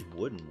bars, they used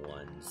wooden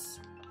ones.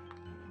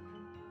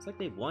 It's like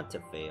they want to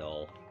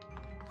fail.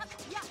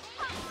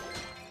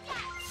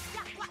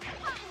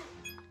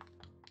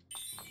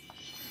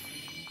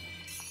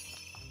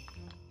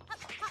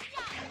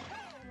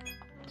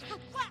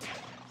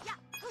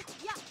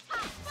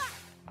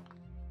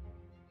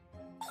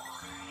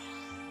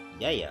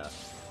 Yeah.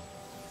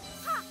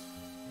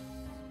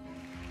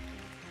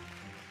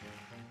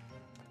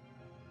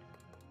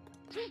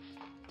 I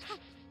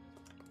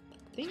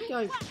think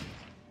I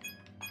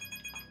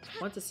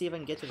want to see if I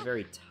can get to the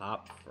very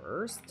top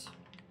first.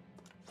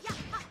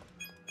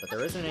 But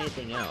there isn't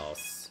anything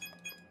else.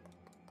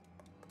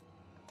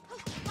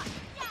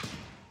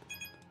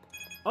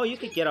 Oh, you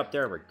could get up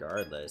there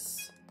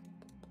regardless.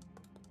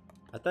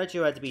 I thought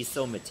you had to be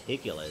so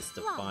meticulous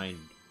to find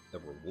the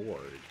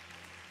reward.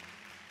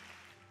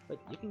 But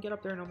you can get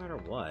up there no matter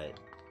what.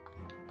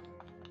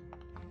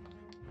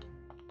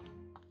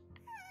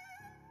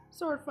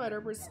 Sword fighter,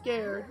 we're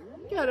scared.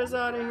 Get us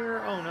out of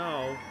here. Oh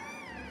no.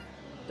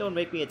 Don't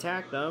make me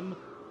attack them.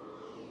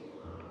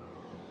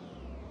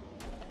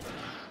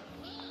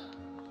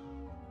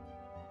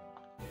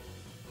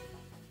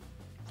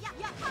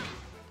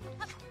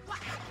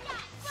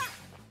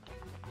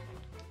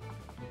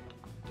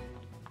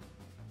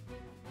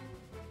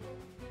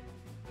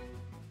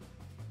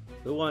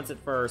 Who wants it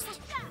first?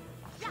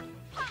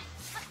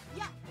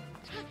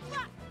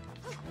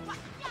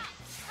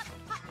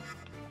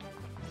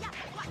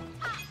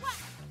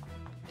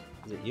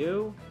 Is it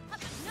you?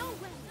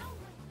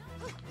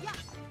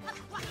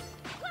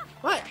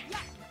 What?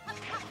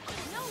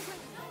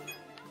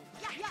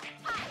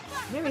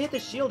 Maybe hit the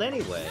shield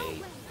anyway.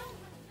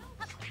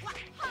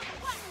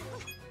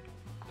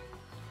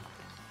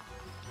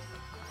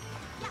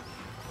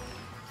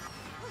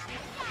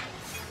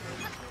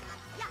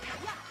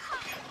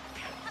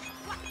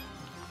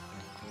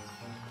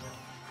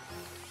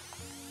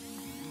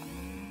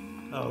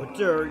 How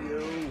dare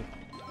you!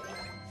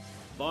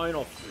 Fine,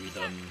 I'll free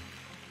them.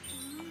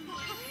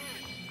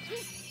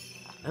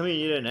 I mean,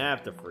 you didn't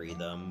have to free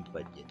them,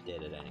 but you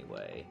did it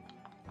anyway.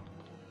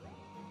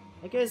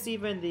 I guess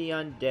even the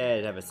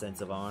undead have a sense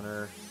of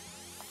honor.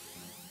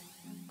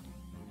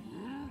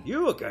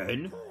 You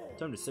again?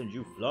 Time to send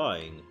you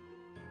flying.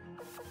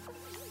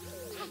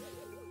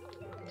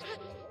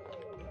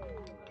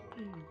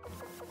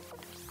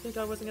 Think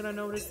I wasn't gonna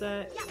notice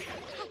that?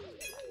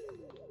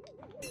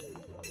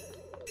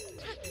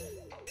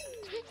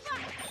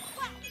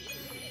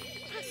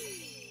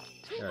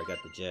 There, I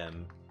got the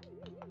gem.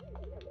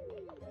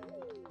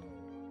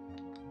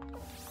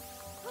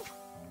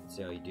 Let's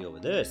see how you deal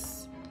with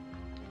this.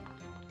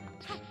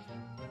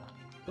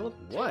 Deal with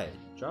what?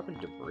 Dropping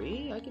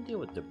debris? I can deal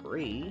with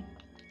debris.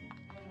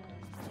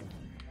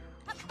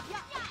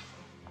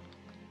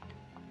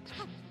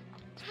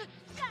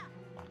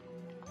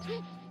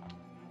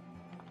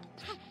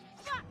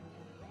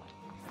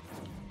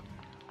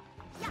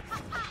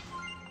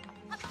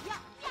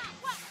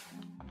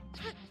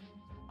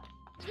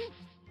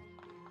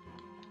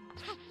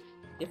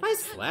 If I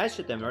slash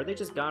at them, are they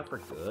just gone for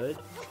good?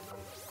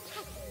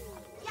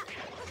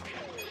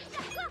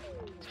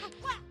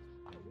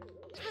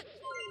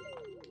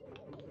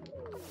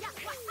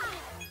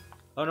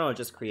 Oh no, it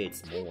just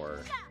creates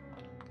more.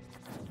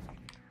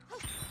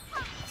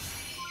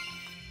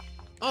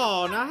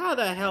 Oh, now how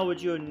the hell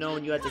would you have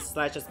known you had to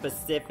slash a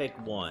specific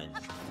one?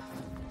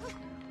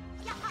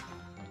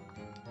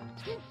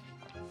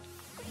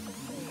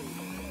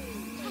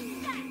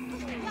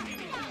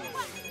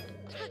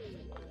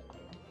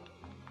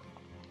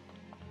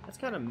 That's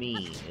kind of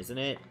mean, isn't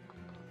it?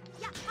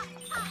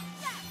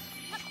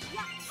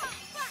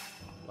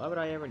 Why would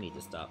I ever need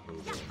to stop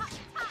moving?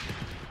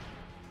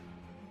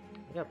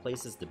 I got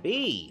places to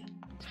be!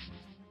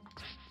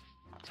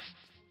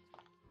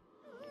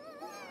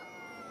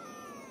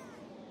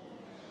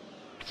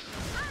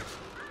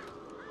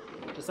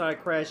 Just thought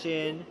I'd crash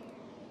in,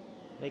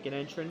 make an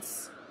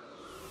entrance.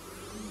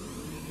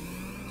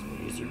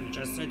 So easier to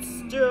just sit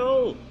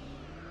still!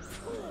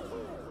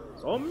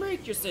 So I'll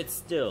make you sit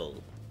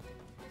still!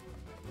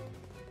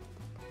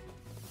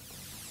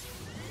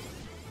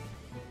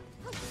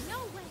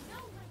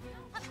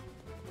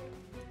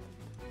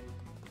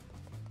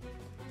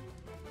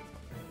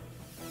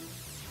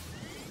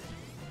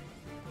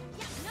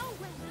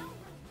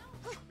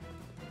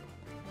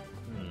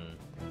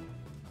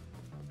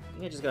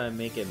 I just gotta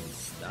make him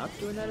stop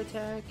doing that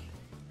attack?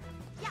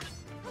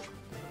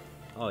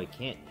 Oh, he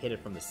can't hit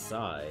it from the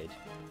side.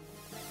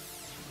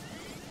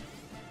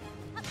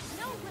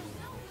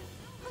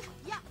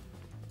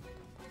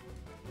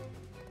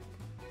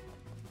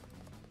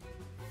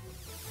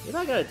 Maybe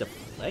I gotta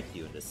deflect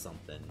you into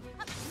something.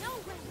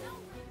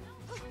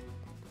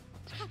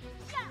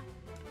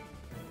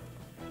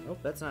 Nope,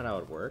 that's not how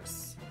it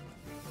works.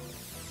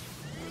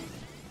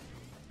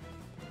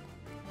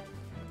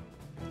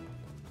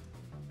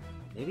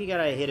 Maybe you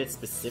gotta hit it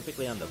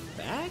specifically on the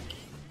back?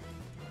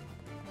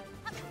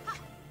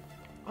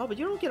 Oh, but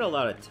you don't get a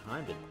lot of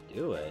time to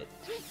do it.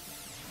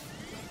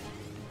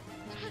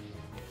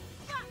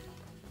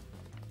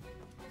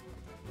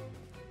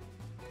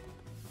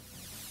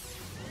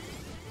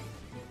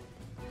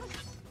 Oh,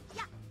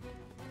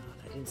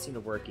 that didn't seem to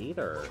work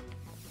either.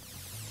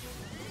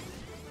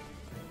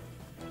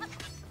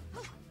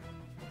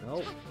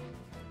 Nope.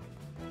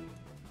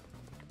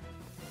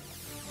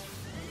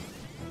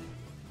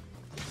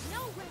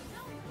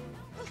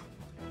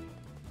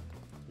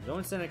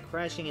 Don't send it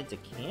crashing into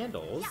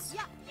candles.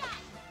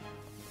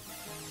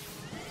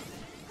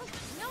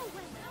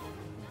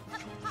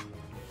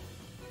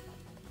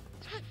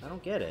 I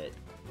don't get it.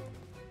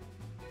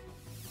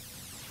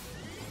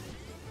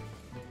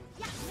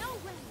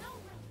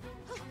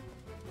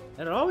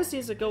 And it always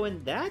seems to go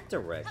in that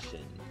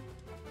direction.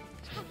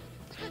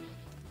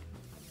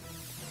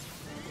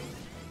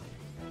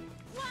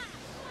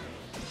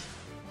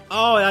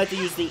 Oh, I had to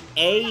use the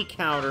A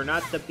counter,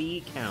 not the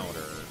B counter.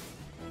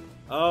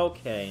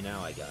 Okay, now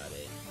I got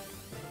it.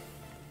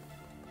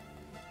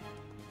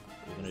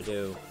 What are you gonna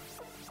do?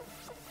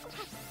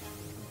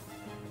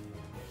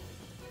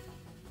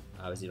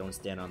 Obviously, don't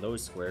stand on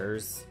those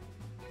squares.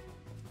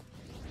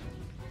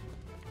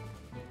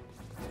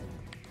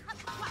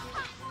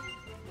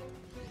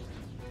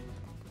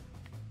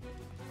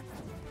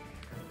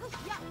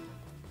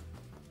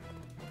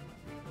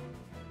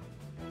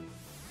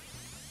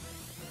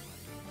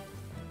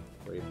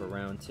 Wait for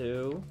round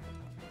 2.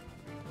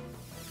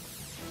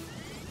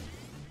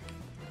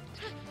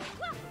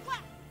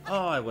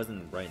 Oh, I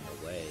wasn't right in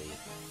the way.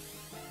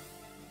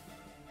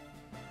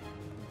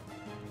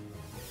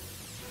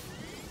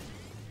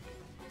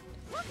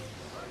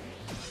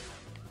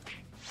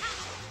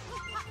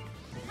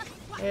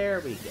 There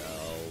we go.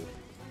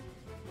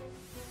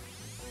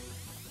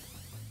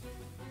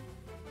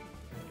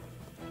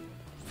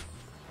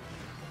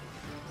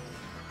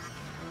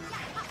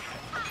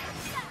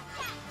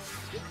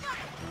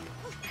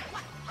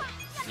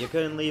 You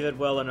couldn't leave it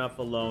well enough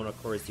alone,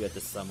 of course you had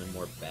to summon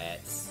more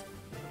bats.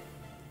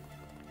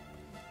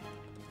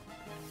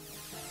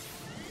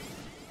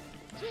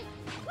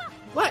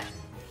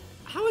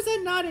 How is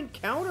that not in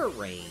counter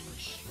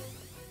range?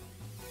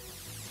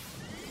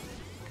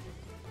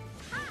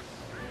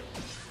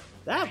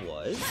 That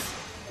was.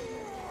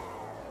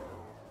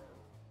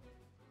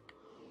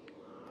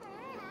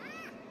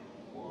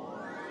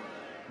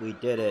 We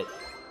did it.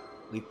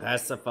 We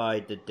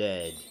pacified the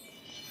dead.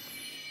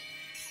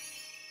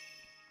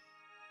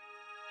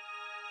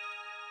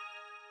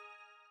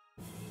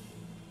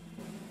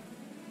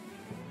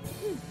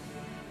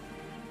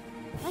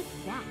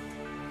 What's that?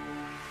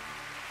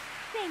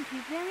 Thank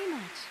you very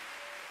much.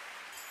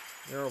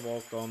 You're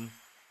welcome.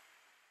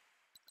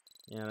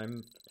 Yeah,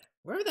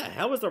 where the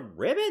hell was the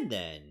ribbon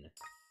then?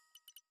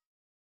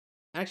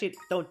 Actually,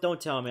 don't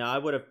tell me. I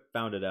would have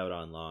found it out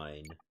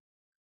online.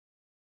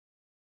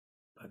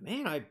 But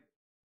man,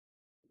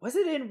 was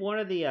it in one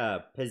of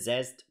the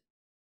possessed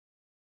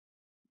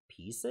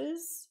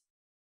pieces?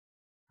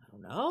 I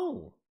don't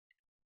know.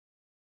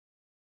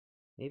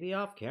 Maybe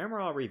off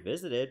camera I'll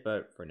revisit it,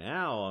 but for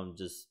now I'm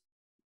just,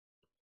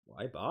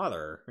 why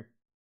bother?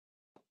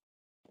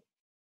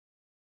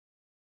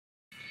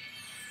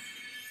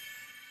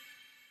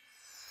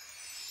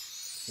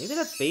 Maybe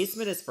the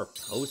basement is for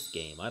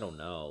post-game, I don't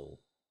know.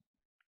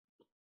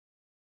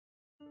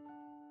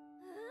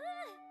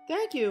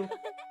 Thank you!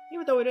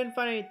 Even though we didn't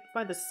find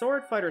the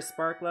sword fighter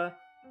Sparkla,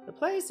 the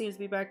place seems to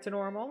be back to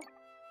normal.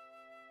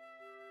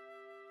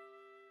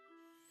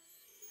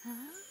 Huh?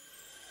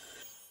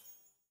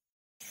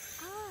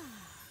 Ah.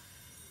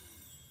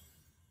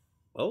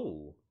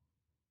 Oh.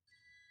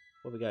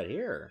 What we got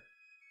here?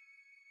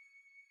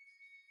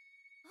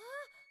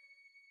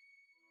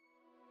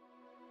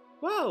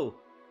 Whoa!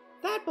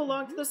 That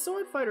belonged to the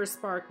sword fighter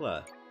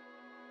Sparkla!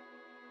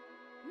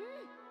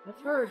 I've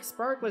heard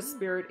Sparkla's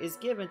spirit is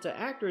given to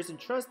actors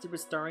entrusted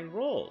with starring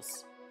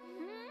roles.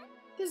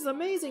 This is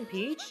amazing,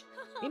 Peach!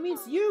 It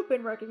means you've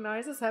been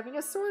recognized as having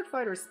a sword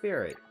fighter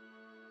spirit.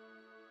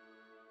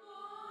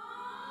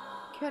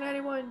 Can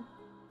anyone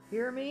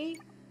hear me?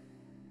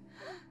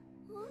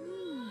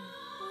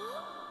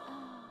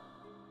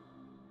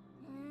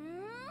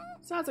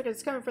 Sounds like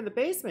it's coming from the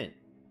basement.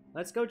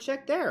 Let's go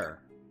check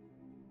there.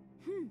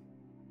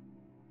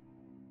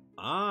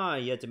 Ah,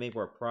 you have to make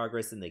more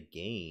progress in the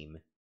game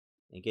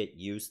and get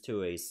used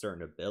to a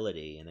certain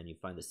ability, and then you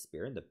find the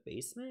spear in the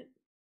basement?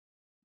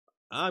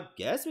 I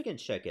guess we can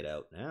check it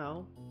out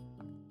now.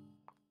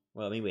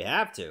 Well, I mean, we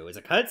have to. It's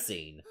a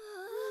cutscene.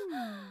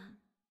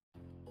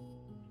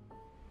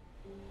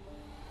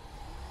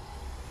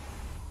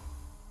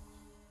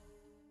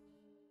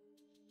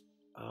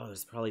 Oh,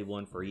 there's probably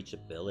one for each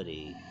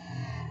ability.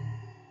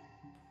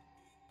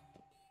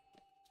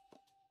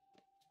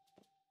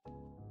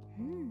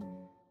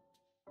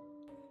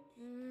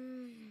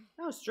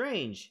 How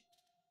strange.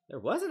 There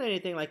wasn't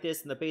anything like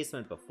this in the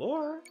basement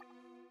before.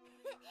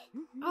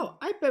 Oh,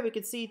 I bet we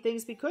could see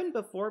things we couldn't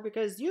before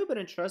because you've been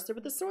entrusted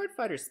with the sword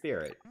fighter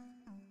spirit.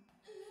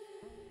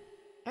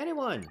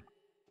 Anyone?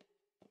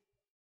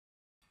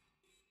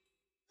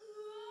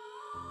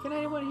 Can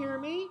anyone hear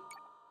me?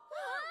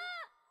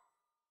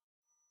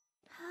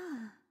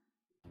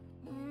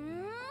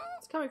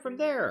 It's coming from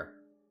there.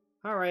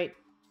 Alright,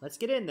 let's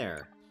get in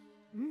there.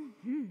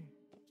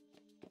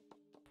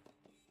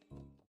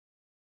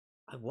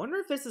 I wonder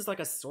if this is like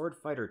a sword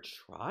fighter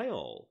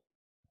trial.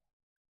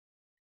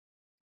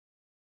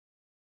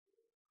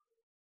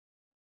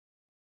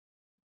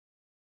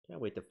 Can't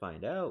wait to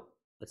find out.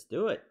 Let's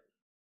do it.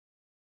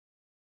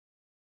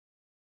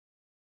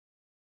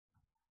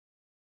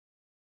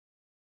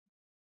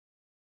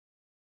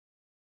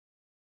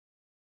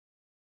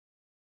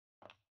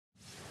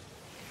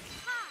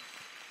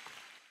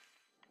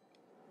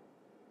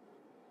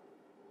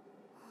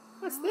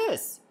 What's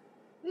this?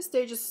 This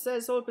stage just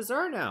says so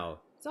bizarre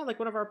now. It's not like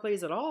one of our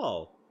plays at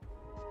all.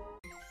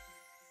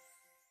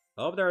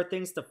 I hope there are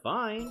things to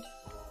find.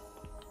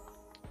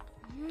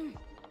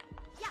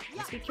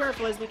 Let's be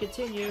careful as we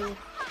continue.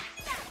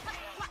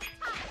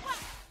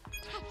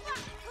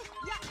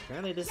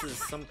 Apparently this is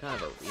some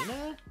kind of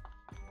arena?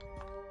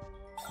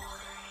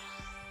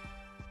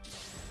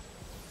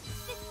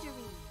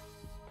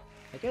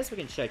 I guess we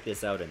can check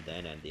this out and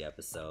then end the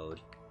episode.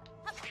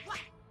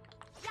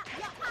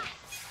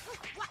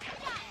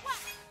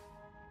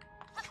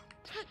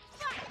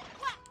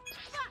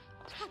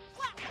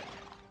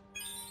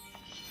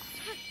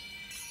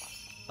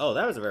 Oh,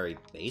 that was a very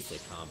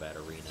basic combat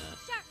arena.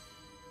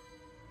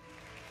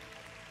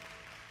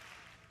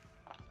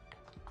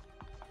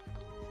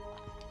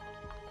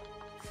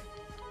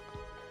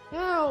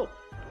 Help!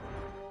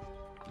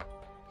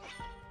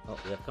 Oh,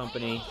 we have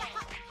company.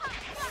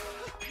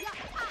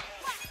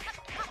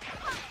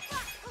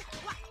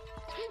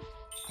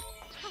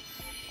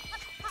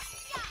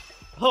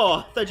 Oh,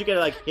 I thought you could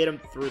like hit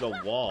him through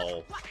the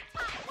wall.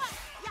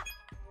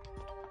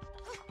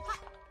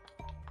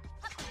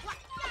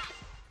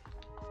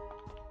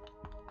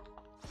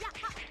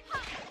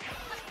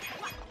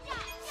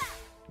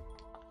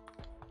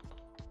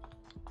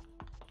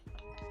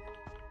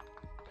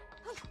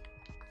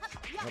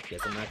 Oh,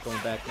 guess I'm not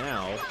going back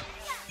now.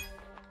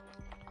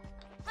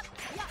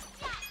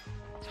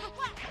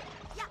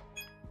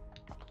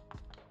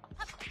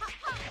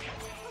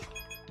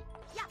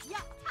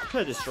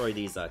 gonna destroy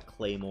these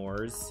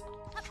claymores.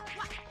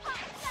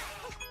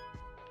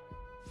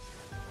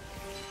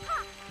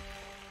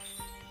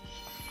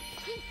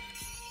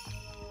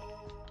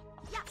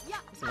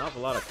 There's an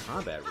awful lot of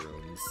combat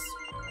rooms.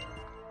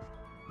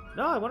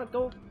 No, I want to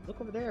go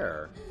look over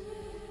there.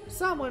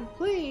 Someone,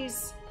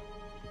 please!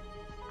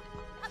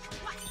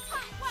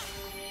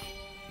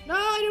 No,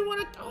 I didn't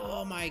want to.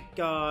 Oh my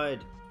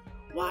god!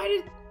 Why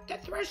did the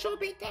threshold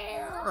be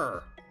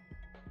there?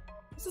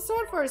 It's a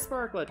sword fire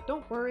sparklet.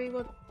 Don't worry.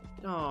 Look.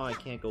 Oh, I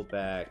can't go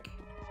back.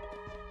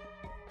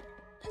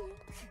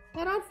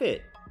 That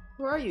outfit.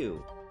 Who are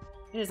you?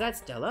 And is that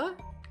Stella?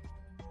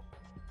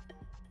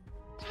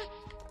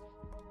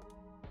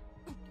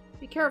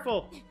 Be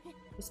careful.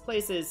 This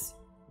place is.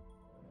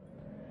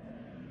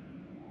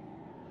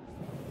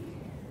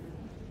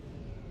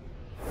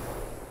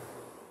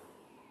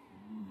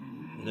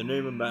 In the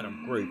name of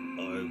Madam Grape,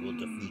 I will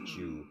defeat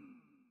you.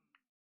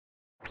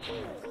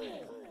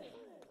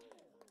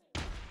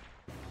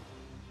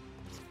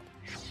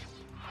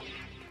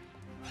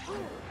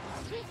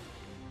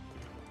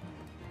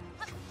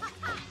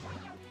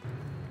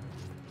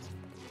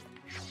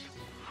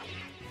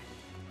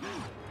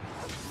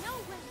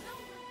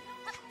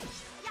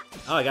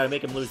 Oh, I gotta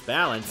make him lose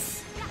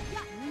balance.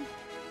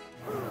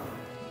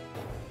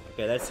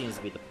 Okay, that seems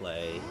to be the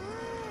play.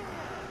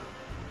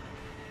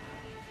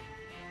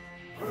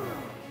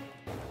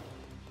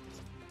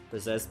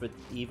 Possessed with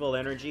evil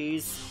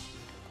energies.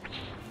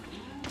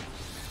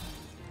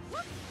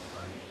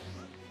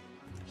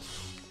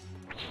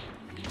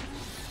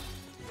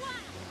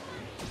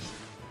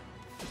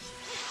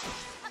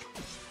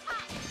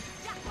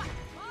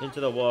 Into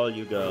the wall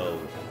you go.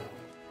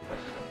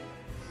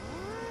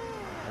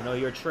 I know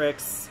your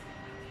tricks.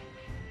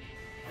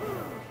 I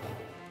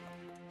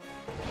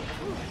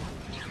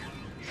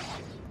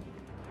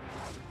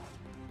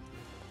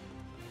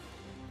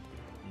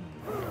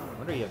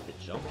wonder you have to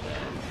jump that.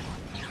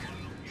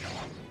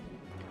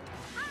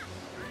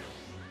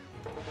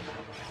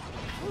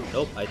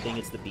 Nope, I think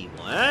it's the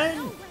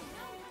B1.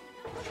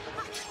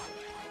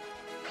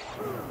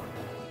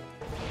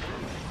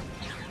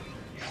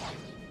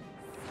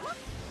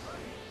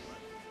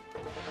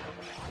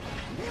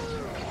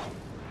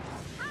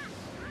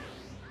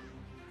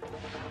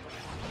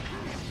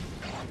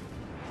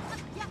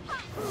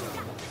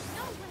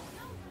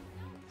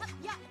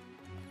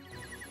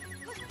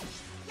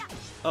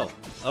 Oh,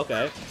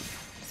 okay.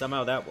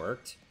 Somehow that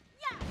worked.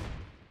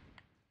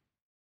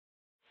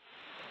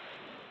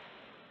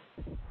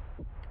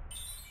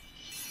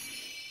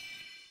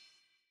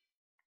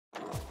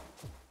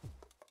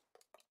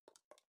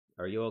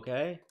 Are you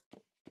okay?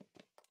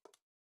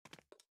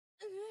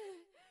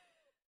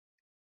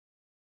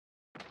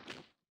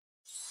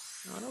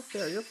 Oh, no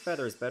fair. Your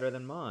feather's better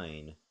than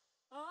mine.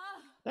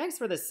 Thanks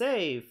for the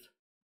save.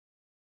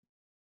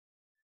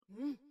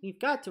 You've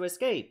got to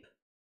escape.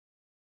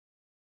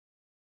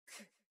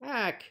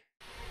 Back.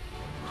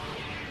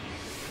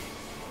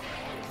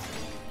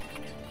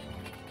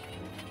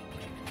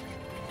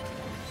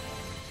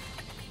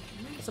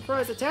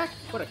 Surprise attack?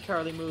 What a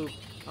cowardly move.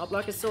 I'll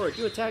block his sword.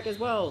 You attack as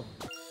well.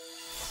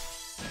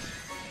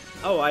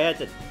 Oh, I had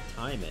to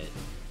time it.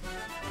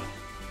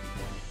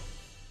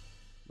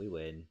 We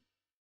win.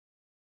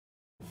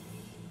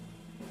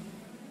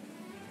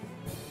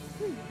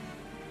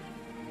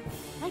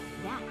 Like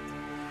that.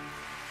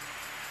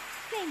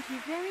 Thank you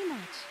very much.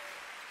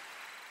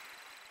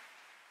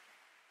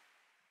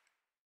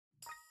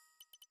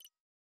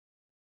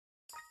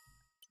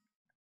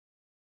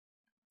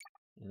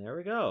 And there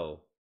we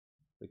go.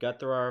 We got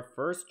through our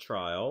first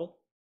trial.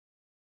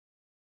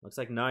 Looks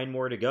like 9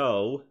 more to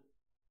go.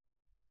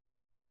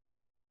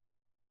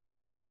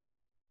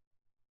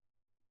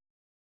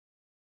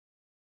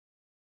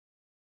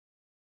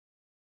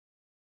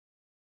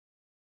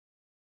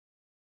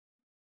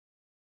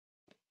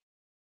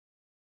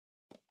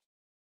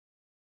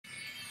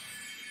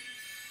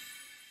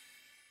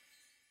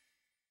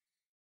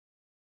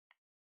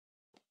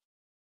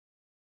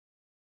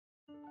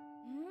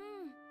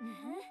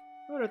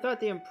 I would have thought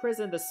they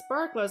imprisoned the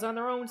Sparklers on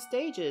their own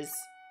stages.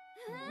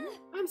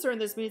 I'm certain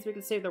this means we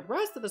can save the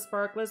rest of the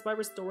Sparklers by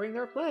restoring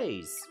their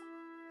plays.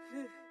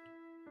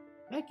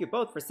 Thank you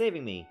both for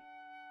saving me.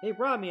 They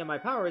robbed me of my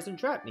powers and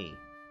trapped me.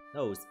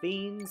 Those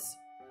fiends.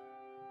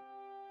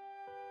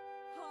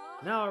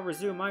 Now I'll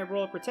resume my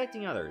role of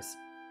protecting others.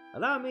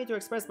 Allow me to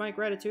express my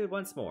gratitude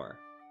once more.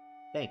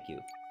 Thank you.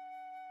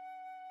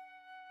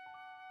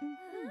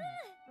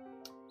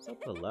 So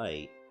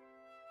polite.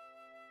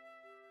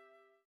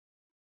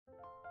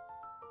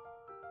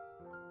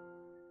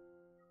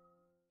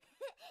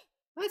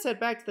 Let's head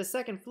back to the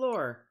second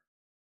floor.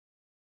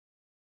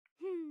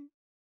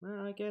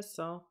 Well, I guess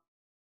so.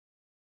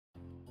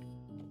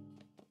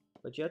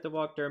 But you have to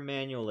walk there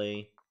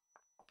manually.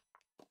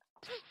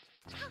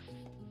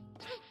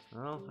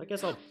 Well, I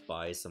guess I'll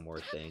buy some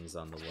more things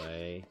on the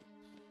way.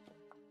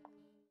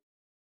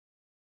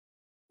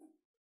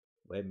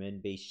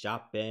 Women be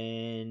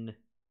shopping.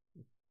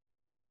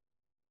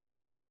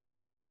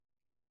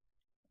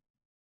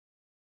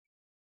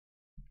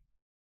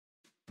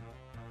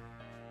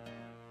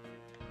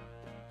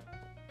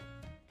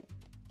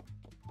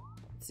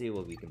 Let's see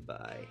what we can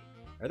buy.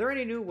 Are there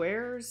any new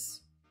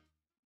wares?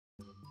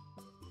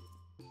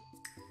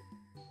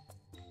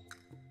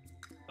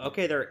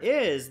 Okay, there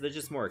is. They're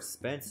just more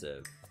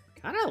expensive. I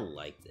kind of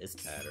like this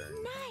pattern.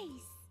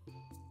 Nice.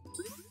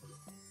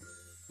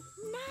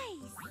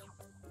 Nice.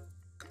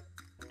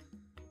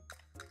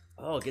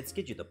 Oh, let's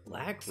get you the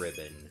black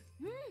ribbon.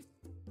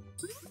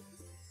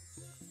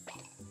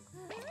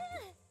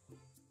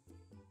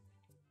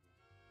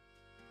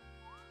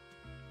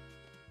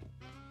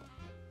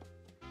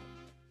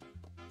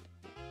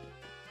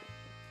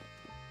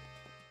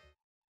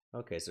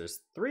 Okay, so there's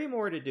 3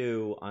 more to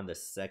do on the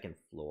 2nd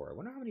floor. I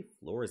wonder how many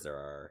floors there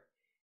are.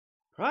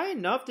 Probably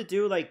enough to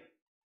do, like,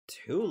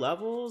 2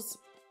 levels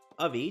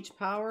of each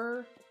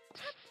power.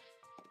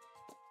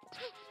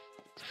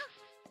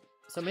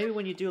 So maybe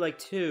when you do, like,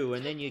 2,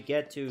 and then you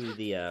get to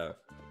the,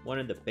 one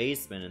in the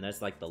basement, and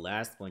that's, like, the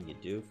last one you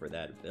do for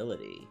that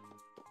ability.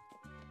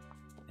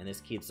 And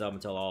this keeps up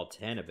until all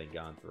 10 have been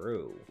gone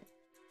through.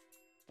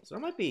 So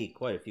there might be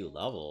quite a few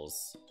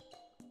levels.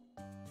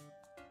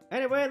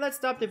 Anyway, let's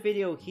stop the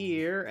video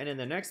here, and in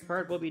the next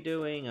part we'll be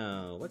doing,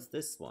 what's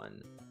this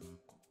one?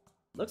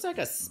 Looks like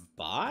a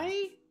spy?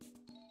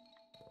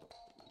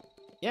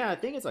 Yeah, I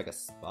think it's like a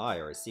spy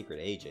or a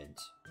secret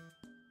agent.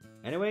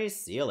 Anyway,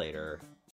 see you later.